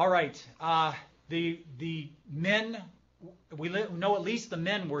 All right, the men. We know at least the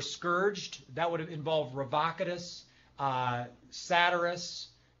men were scourged. That would have involved Revocatus, Saturus,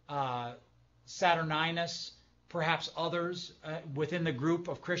 Saturninus, perhaps others within the group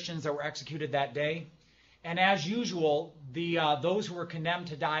of Christians that were executed that day. And as usual, those who were condemned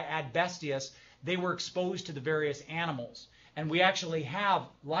to die ad bestias, they were exposed to the various animals. And we actually have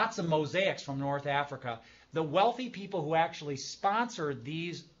lots of mosaics from North Africa. The wealthy people who actually sponsored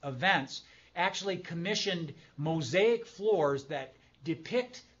these events actually commissioned mosaic floors that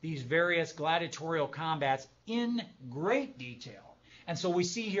depict these various gladiatorial combats in great detail. And so we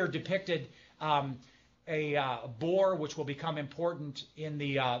see here depicted a boar, which will become important in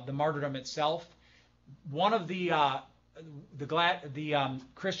the martyrdom itself. One of the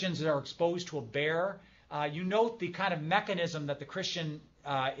Christians that are exposed to a bear. You note the kind of mechanism that the Christian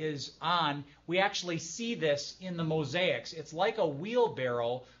is on. We actually see this in the mosaics. It's like a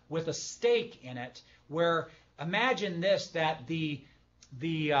wheelbarrow with a stake in it, where imagine this, that the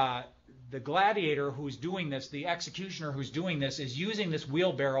gladiator who's doing this, the executioner who's doing this, is using this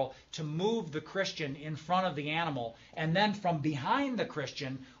wheelbarrow to move the Christian in front of the animal, and then from behind the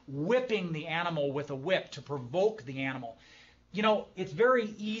Christian, whipping the animal with a whip to provoke the animal. You know, it's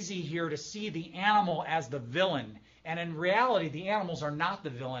very easy here to see the animal as the villain, and in reality, the animals are not the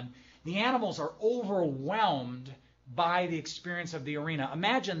villain. The animals are overwhelmed by the experience of the arena.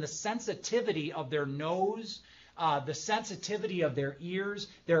 Imagine the sensitivity of their nose, the sensitivity of their ears.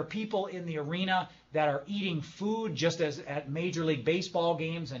 There are people in the arena that are eating food just as at Major League Baseball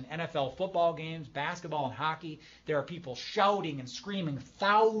games and NFL football games, basketball and hockey. There are people shouting and screaming,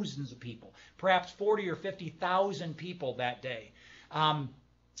 thousands of people, perhaps 40 or 50,000 people that day.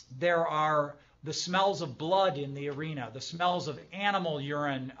 There are the smells of blood in the arena, the smells of animal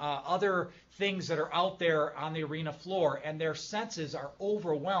urine, other things that are out there on the arena floor, and their senses are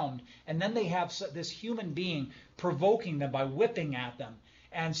overwhelmed. And then they have this human being provoking them by whipping at them.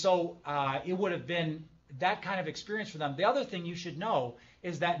 And so it would have been that kind of experience for them. The other thing you should know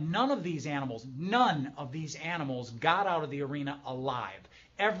is that none of these animals got out of the arena alive.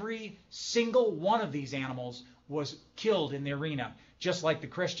 Every single one of these animals was killed in the arena, just like the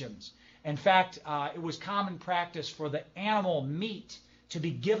Christians. In fact, it was common practice for the animal meat to be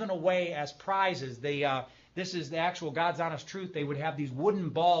given away as prizes. This is the actual God's honest truth. They would have these wooden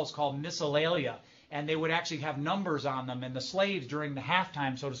balls called missilalia, and they would actually have numbers on them. And the slaves, during the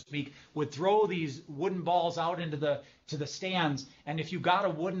halftime, so to speak, would throw these wooden balls out into the stands. And if you got a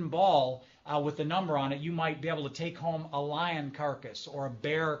wooden ball, with the number on it, you might be able to take home a lion carcass or a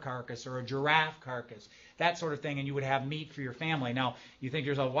bear carcass or a giraffe carcass, that sort of thing, and you would have meat for your family. Now, you think to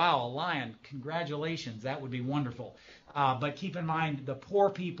yourself, wow, a lion, congratulations, that would be wonderful. But keep in mind, the poor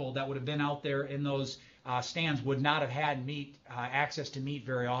people that would have been out there in those stands would not have had meat, access to meat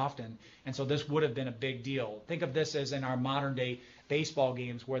very often, and so this would have been a big deal. Think of this as in our modern day baseball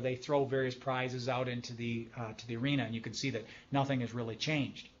games where they throw various prizes out into the to the arena, and you can see that nothing has really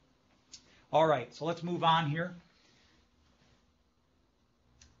changed. All right, so let's move on here.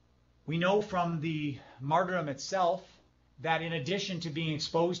 We know from the martyrdom itself that in addition to being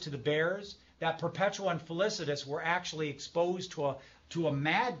exposed to the bears, that Perpetua and Felicitas were actually exposed to a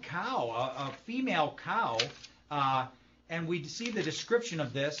mad cow, a female cow, and we see the description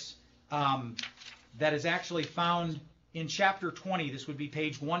of this that is actually found in chapter 20. This would be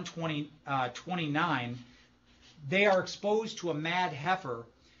page 129. They are exposed to a mad heifer.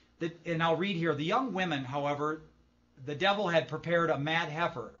 And I'll read here. The young women, however, the devil had prepared a mad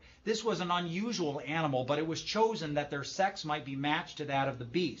heifer. This was an unusual animal, but it was chosen that their sex might be matched to that of the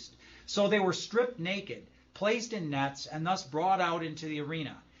beast. So they were stripped naked, placed in nets, and thus brought out into the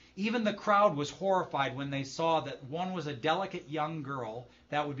arena. Even the crowd was horrified when they saw that one was a delicate young girl,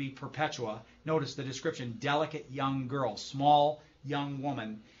 that would be Perpetua. Notice the description, delicate young girl, small young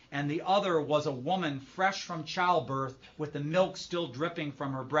woman. And the other was a woman fresh from childbirth with the milk still dripping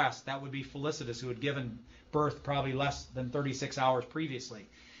from her breast. That would be Felicitas, who had given birth probably less than 36 hours previously.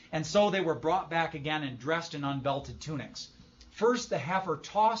 And so they were brought back again and dressed in unbelted tunics. First the heifer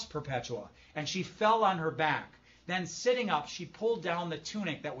tossed Perpetua, and she fell on her back. Then sitting up, she pulled down the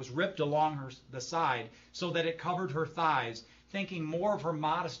tunic that was ripped along the side so that it covered her thighs, thinking more of her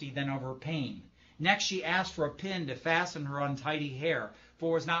modesty than of her pain. Next she asked for a pin to fasten her untidy hair, for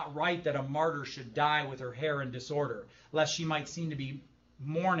it was not right that a martyr should die with her hair in disorder, lest she might seem to be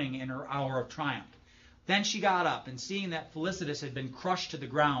mourning in her hour of triumph. Then she got up, and seeing that Felicitas had been crushed to the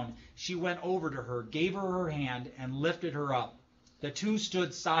ground, she went over to her, gave her her hand, and lifted her up. The two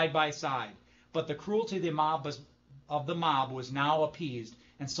stood side by side, but the cruelty of the mob was now appeased,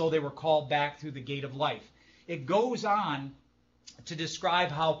 and so they were called back through the gate of life. It goes on to describe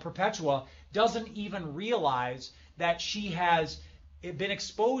how Perpetua doesn't even realize that she has been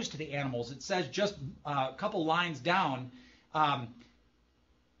exposed to the animals. It says just a couple lines down,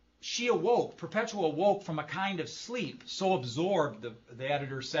 she awoke, Perpetua awoke from a kind of sleep, so absorbed, the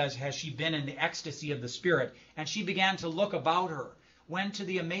editor says, has she been in the ecstasy of the Spirit, and she began to look about her, when to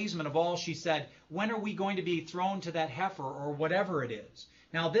the amazement of all she said, when are we going to be thrown to that heifer, or whatever it is?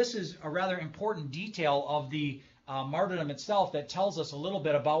 Now this is a rather important detail of the martyrdom itself that tells us a little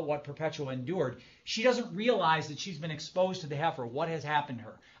bit about what Perpetua endured. She doesn't realize that she's been exposed to the heifer. What has happened to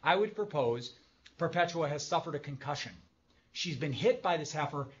her? I would propose Perpetua has suffered a concussion. She's been hit by this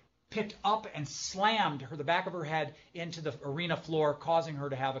heifer, picked up and slammed the back of her head into the arena floor, causing her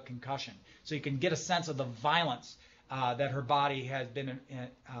to have a concussion. So you can get a sense of the violence that her body has been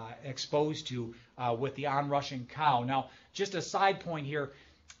exposed to with the onrushing cow. Now, just a side point here.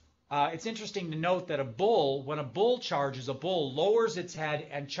 It's interesting to note that a bull, when a bull charges, a bull lowers its head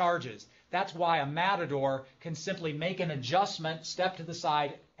and charges. That's why a matador can simply make an adjustment, step to the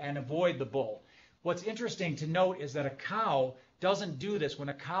side, and avoid the bull. What's interesting to note is that a cow doesn't do this. When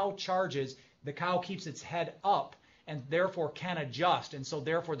a cow charges, the cow keeps its head up and therefore can adjust. And so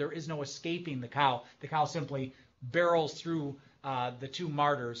therefore there is no escaping the cow. The cow simply barrels through the two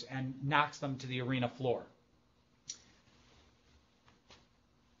martyrs and knocks them to the arena floor.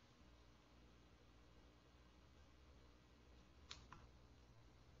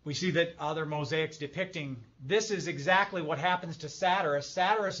 We see that other mosaics depicting this is exactly what happens to Saturus.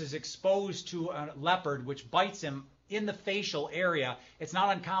 Saturus is exposed to a leopard which bites him in the facial area. It's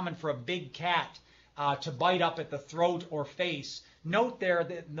not uncommon for a big cat to bite up at the throat or face. Note there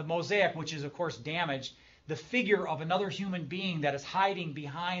that the mosaic, which is of course damaged, the figure of another human being that is hiding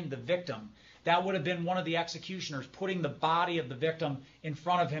behind the victim. That would have been one of the executioners putting the body of the victim in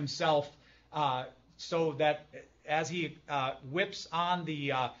front of himself so that as he whips on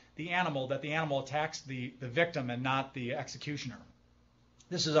the animal, that the animal attacks the victim and not the executioner.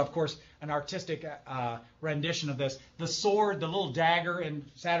 This is, of course, an artistic rendition of this. The sword, the little dagger in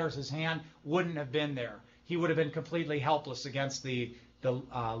Saturus's hand, wouldn't have been there. He would have been completely helpless against the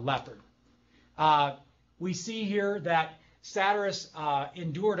leopard. We see here that Saturus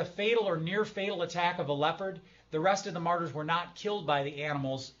endured a fatal or near-fatal attack of a leopard. The rest of the martyrs were not killed by the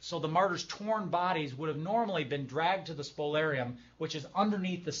animals, so the martyrs' torn bodies would have normally been dragged to the spoliarium, which is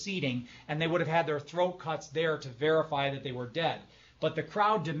underneath the seating, and they would have had their throat cuts there to verify that they were dead. But the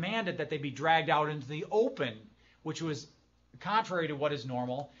crowd demanded that they be dragged out into the open, which was contrary to what is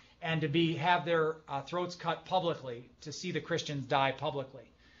normal, and to have their throats cut publicly, to see the Christians die publicly.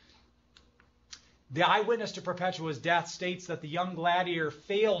 The eyewitness to Perpetua's death states that the young gladiator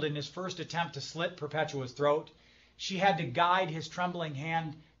failed in his first attempt to slit Perpetua's throat. She had to guide his trembling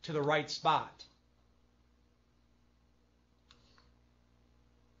hand to the right spot.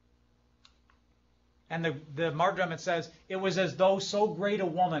 And the martyrdom, it says, it was as though so great a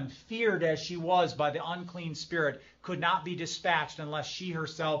woman, feared as she was by the unclean spirit, could not be dispatched unless she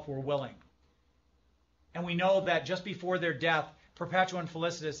herself were willing. And we know that just before their death, Perpetua and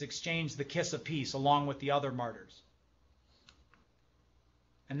Felicitas exchanged the kiss of peace along with the other martyrs.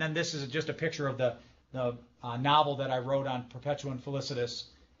 And then this is just a picture of the novel that I wrote on Perpetua and Felicitas,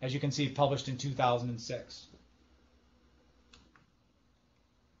 as you can see, published in 2006.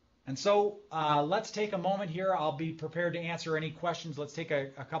 And so let's take a moment here. I'll be prepared to answer any questions. Let's take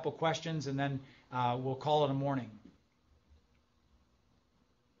a couple questions, and then we'll call it a morning.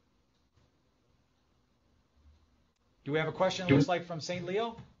 Do we have a question, it looks like, from St.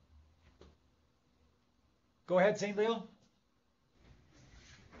 Leo? Go ahead, St. Leo.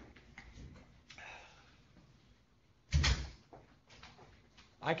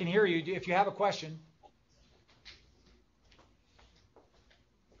 I can hear you if you have a question.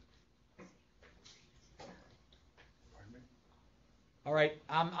 All right,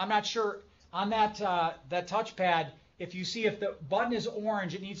 I'm not sure. On that touchpad, if you see if the button is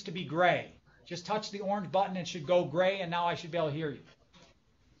orange, it needs to be gray. Just touch the orange button, it should go gray, and now I should be able to hear you.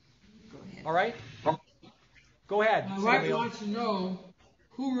 Go ahead. All right? Go ahead. My wife wants to know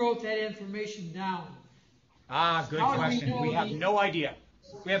who wrote that information down. Good question. We have no idea.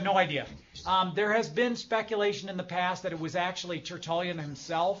 We have no idea. There has been speculation in the past that it was actually Tertullian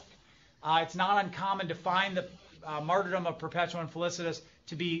himself. It's not uncommon to find the Martyrdom of Perpetua and Felicitas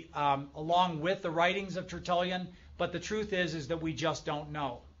to be along with the writings of Tertullian, but the truth is that we just don't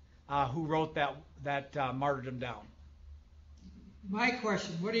know who wrote that martyrdom down. My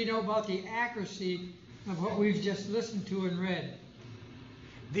question, what do you know about the accuracy of what we've just listened to and read?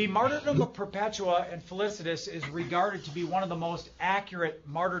 The Martyrdom of Perpetua and Felicitas is regarded to be one of the most accurate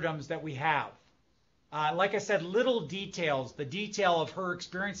martyrdoms that we have. Like I said, little details, the detail of her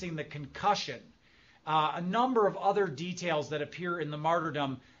experiencing the concussion, a number of other details that appear in the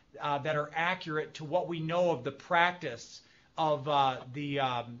martyrdom that are accurate to what we know of the practice of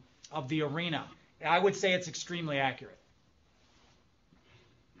the arena. I would say it's extremely accurate.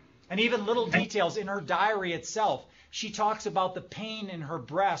 And even little details in her diary itself. She talks about the pain in her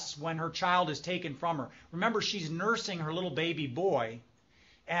breasts when her child is taken from her. Remember, she's nursing her little baby boy,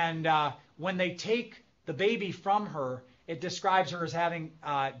 and when they take the baby from her, it describes her as having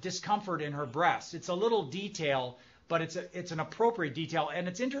discomfort in her breasts. It's a little detail, but it's an appropriate detail. And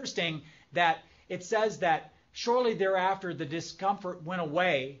it's interesting that it says that shortly thereafter the discomfort went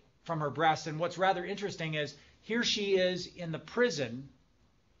away from her breasts. And what's rather interesting is here she is in the prison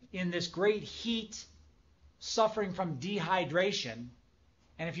in this great heat, suffering from dehydration.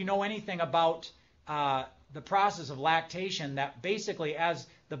 And if you know anything about the process of lactation, that basically as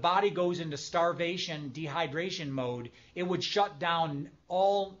the body goes into starvation, dehydration mode, it would shut down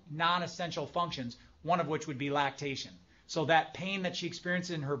all non-essential functions, one of which would be lactation. So that pain that she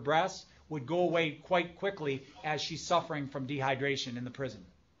experienced in her breasts would go away quite quickly as she's suffering from dehydration in the prison.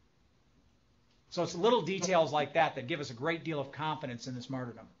 So it's little details like that that give us a great deal of confidence in this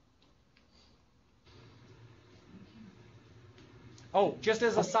martyrdom. Oh, just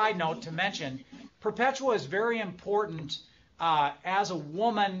as a side note to mention, Perpetua is very important as a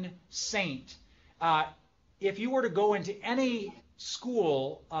woman saint. If you were to go into any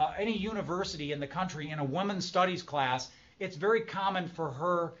school, any university in the country in a women's studies class, it's very common for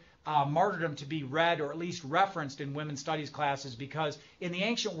her martyrdom to be read or at least referenced in women's studies classes, because in the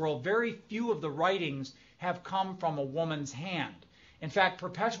ancient world, very few of the writings have come from a woman's hand. In fact,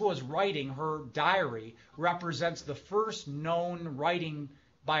 Perpetua's writing, her diary, represents the first known writing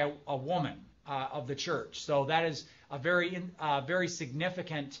by a woman of the church. So that is a very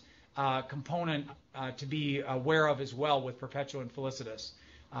significant component to be aware of as well with Perpetua and Felicitas,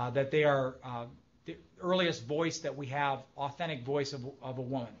 that they are the earliest voice that we have, authentic voice of a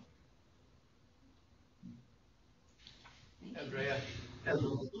woman. Andrea.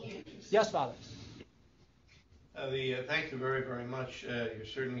 Yes, Father. Thank you very, very much. You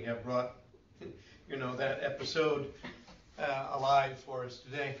certainly have brought, that episode alive for us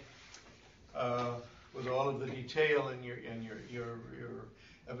today, with all of the detail and your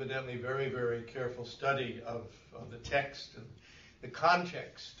evidently very, very careful study of the text and the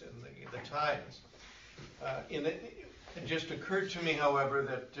context and the times. It just occurred to me, however,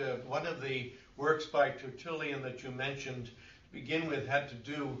 that one of the works by Tertullian that you mentioned begin with had to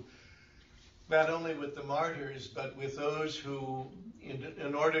do not only with the martyrs, but with those who,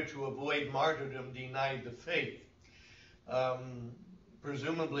 in order to avoid martyrdom, denied the faith.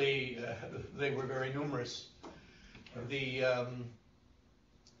 Presumably, they were very numerous. It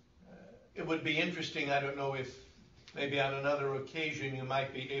would be interesting, I don't know if maybe on another occasion you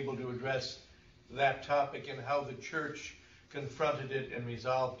might be able to address that topic and how the church confronted it and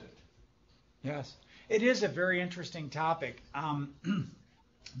resolved it. Yes, it is a very interesting topic.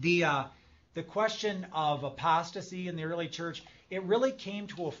 The question of apostasy in the early church, it really came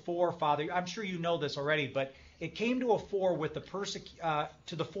to a fore, Father. I'm sure you know this already, but it came to a fore with the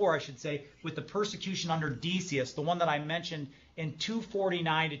with the persecution under Decius, the one that I mentioned in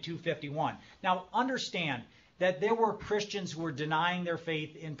 249 to 251. Now, understand that there were Christians who were denying their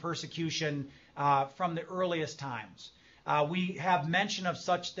faith in persecution from the earliest times. We have mention of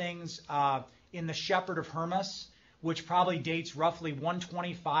such things in the Shepherd of Hermas, which probably dates roughly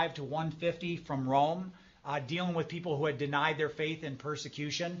 125 to 150 from Rome, dealing with people who had denied their faith in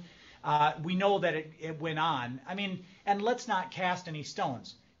persecution. We know that it went on. I mean, and let's not cast any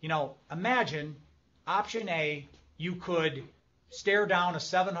stones. You know, imagine option A, you could stare down a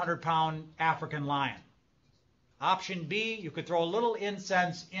 700-pound African lion. Option B, you could throw a little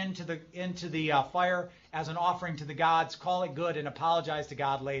incense into the fire as an offering to the gods, call it good, and apologize to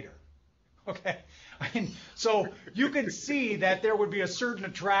God later. Okay, I mean, so you can see that there would be a certain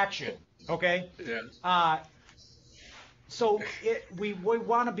attraction. Okay. Yeah. So we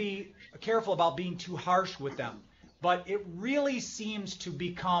want to be careful about being too harsh with them, but it really seems to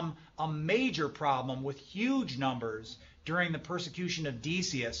become a major problem with huge numbers during the persecution of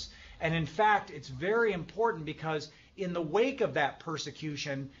Decius. And in fact, it's very important because in the wake of that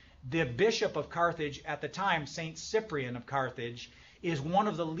persecution, the bishop of Carthage at the time, Saint Cyprian of Carthage, is one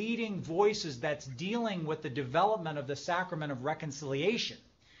of the leading voices that's dealing with the development of the sacrament of reconciliation.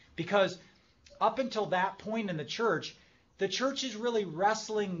 Because up until that point in the church is really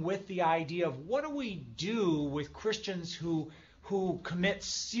wrestling with the idea of what do we do with Christians who commit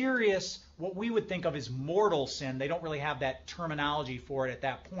serious, what we would think of as mortal sin. They don't really have that terminology for it at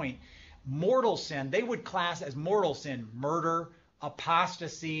that point. Mortal sin, they would class as mortal sin murder,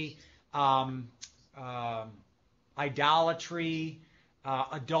 apostasy, idolatry,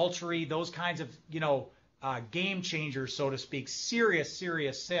 adultery, those kinds of, game changers, so to speak,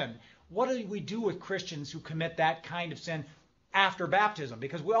 serious sin. What do we do with Christians who commit that kind of sin after baptism?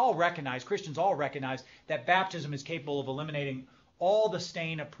 Because Christians all recognize that baptism is capable of eliminating all the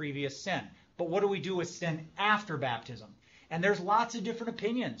stain of previous sin. But what do we do with sin after baptism? And there's lots of different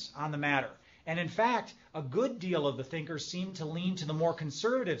opinions on the matter. And in fact, a good deal of the thinkers seem to lean to the more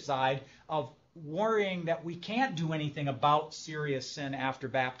conservative side of worrying that we can't do anything about serious sin after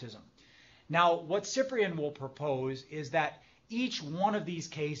baptism. Now, what Cyprian will propose is that each one of these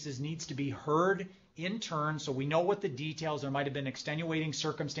cases needs to be heard in turn, so we know what the details. There might have been extenuating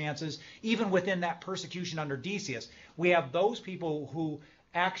circumstances, even within that persecution under Decius. We have those people who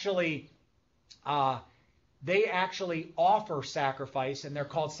actually offer sacrifice, and they're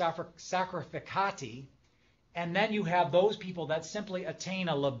called sacrificati. And then you have those people that simply attain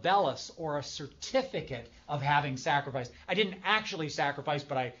a libellus, or a certificate of having sacrificed. I didn't actually sacrifice,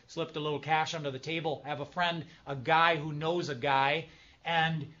 but I slipped a little cash under the table. I have a friend, a guy who knows a guy,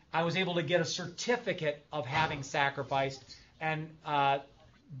 and I was able to get a certificate of having sacrificed. And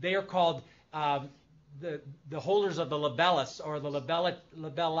they are called the holders of the libellus, or the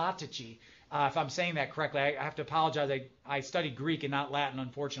libellatici. If I'm saying that correctly, I have to apologize. I studied Greek and not Latin,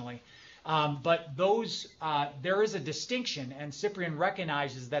 unfortunately. But those, there is a distinction, and Cyprian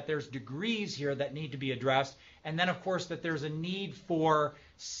recognizes that there's degrees here that need to be addressed, and then, of course, that there's a need for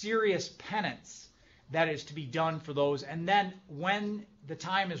serious penance that is to be done for those. And then when the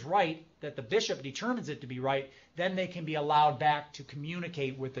time is right, that the bishop determines it to be right, then they can be allowed back to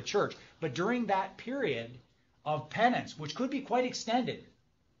communicate with the church. But during that period of penance, which could be quite extended,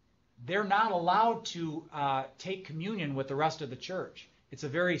 they're not allowed to take communion with the rest of the church. It's a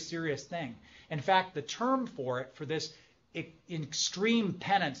very serious thing. In fact, the term for it, for this extreme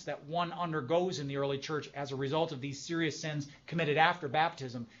penance that one undergoes in the early church as a result of these serious sins committed after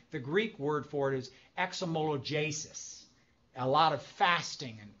baptism, the Greek word for it is exomologesis. A lot of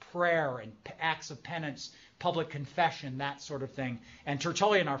fasting and prayer and acts of penance, public confession, that sort of thing. And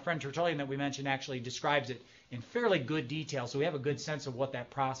Tertullian, our friend Tertullian that we mentioned, actually describes it in fairly good detail, so we have a good sense of what that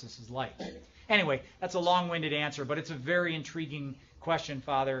process is like. Anyway, that's a long-winded answer, but it's a very intriguing question,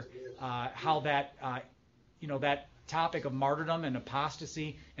 Father, how that, that topic of martyrdom and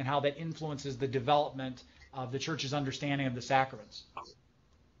apostasy, and how that influences the development of the church's understanding of the sacraments.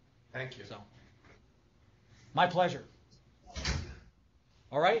 Thank you. So, my pleasure.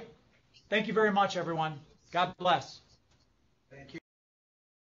 All right? Thank you very much, everyone. God bless. Thank you.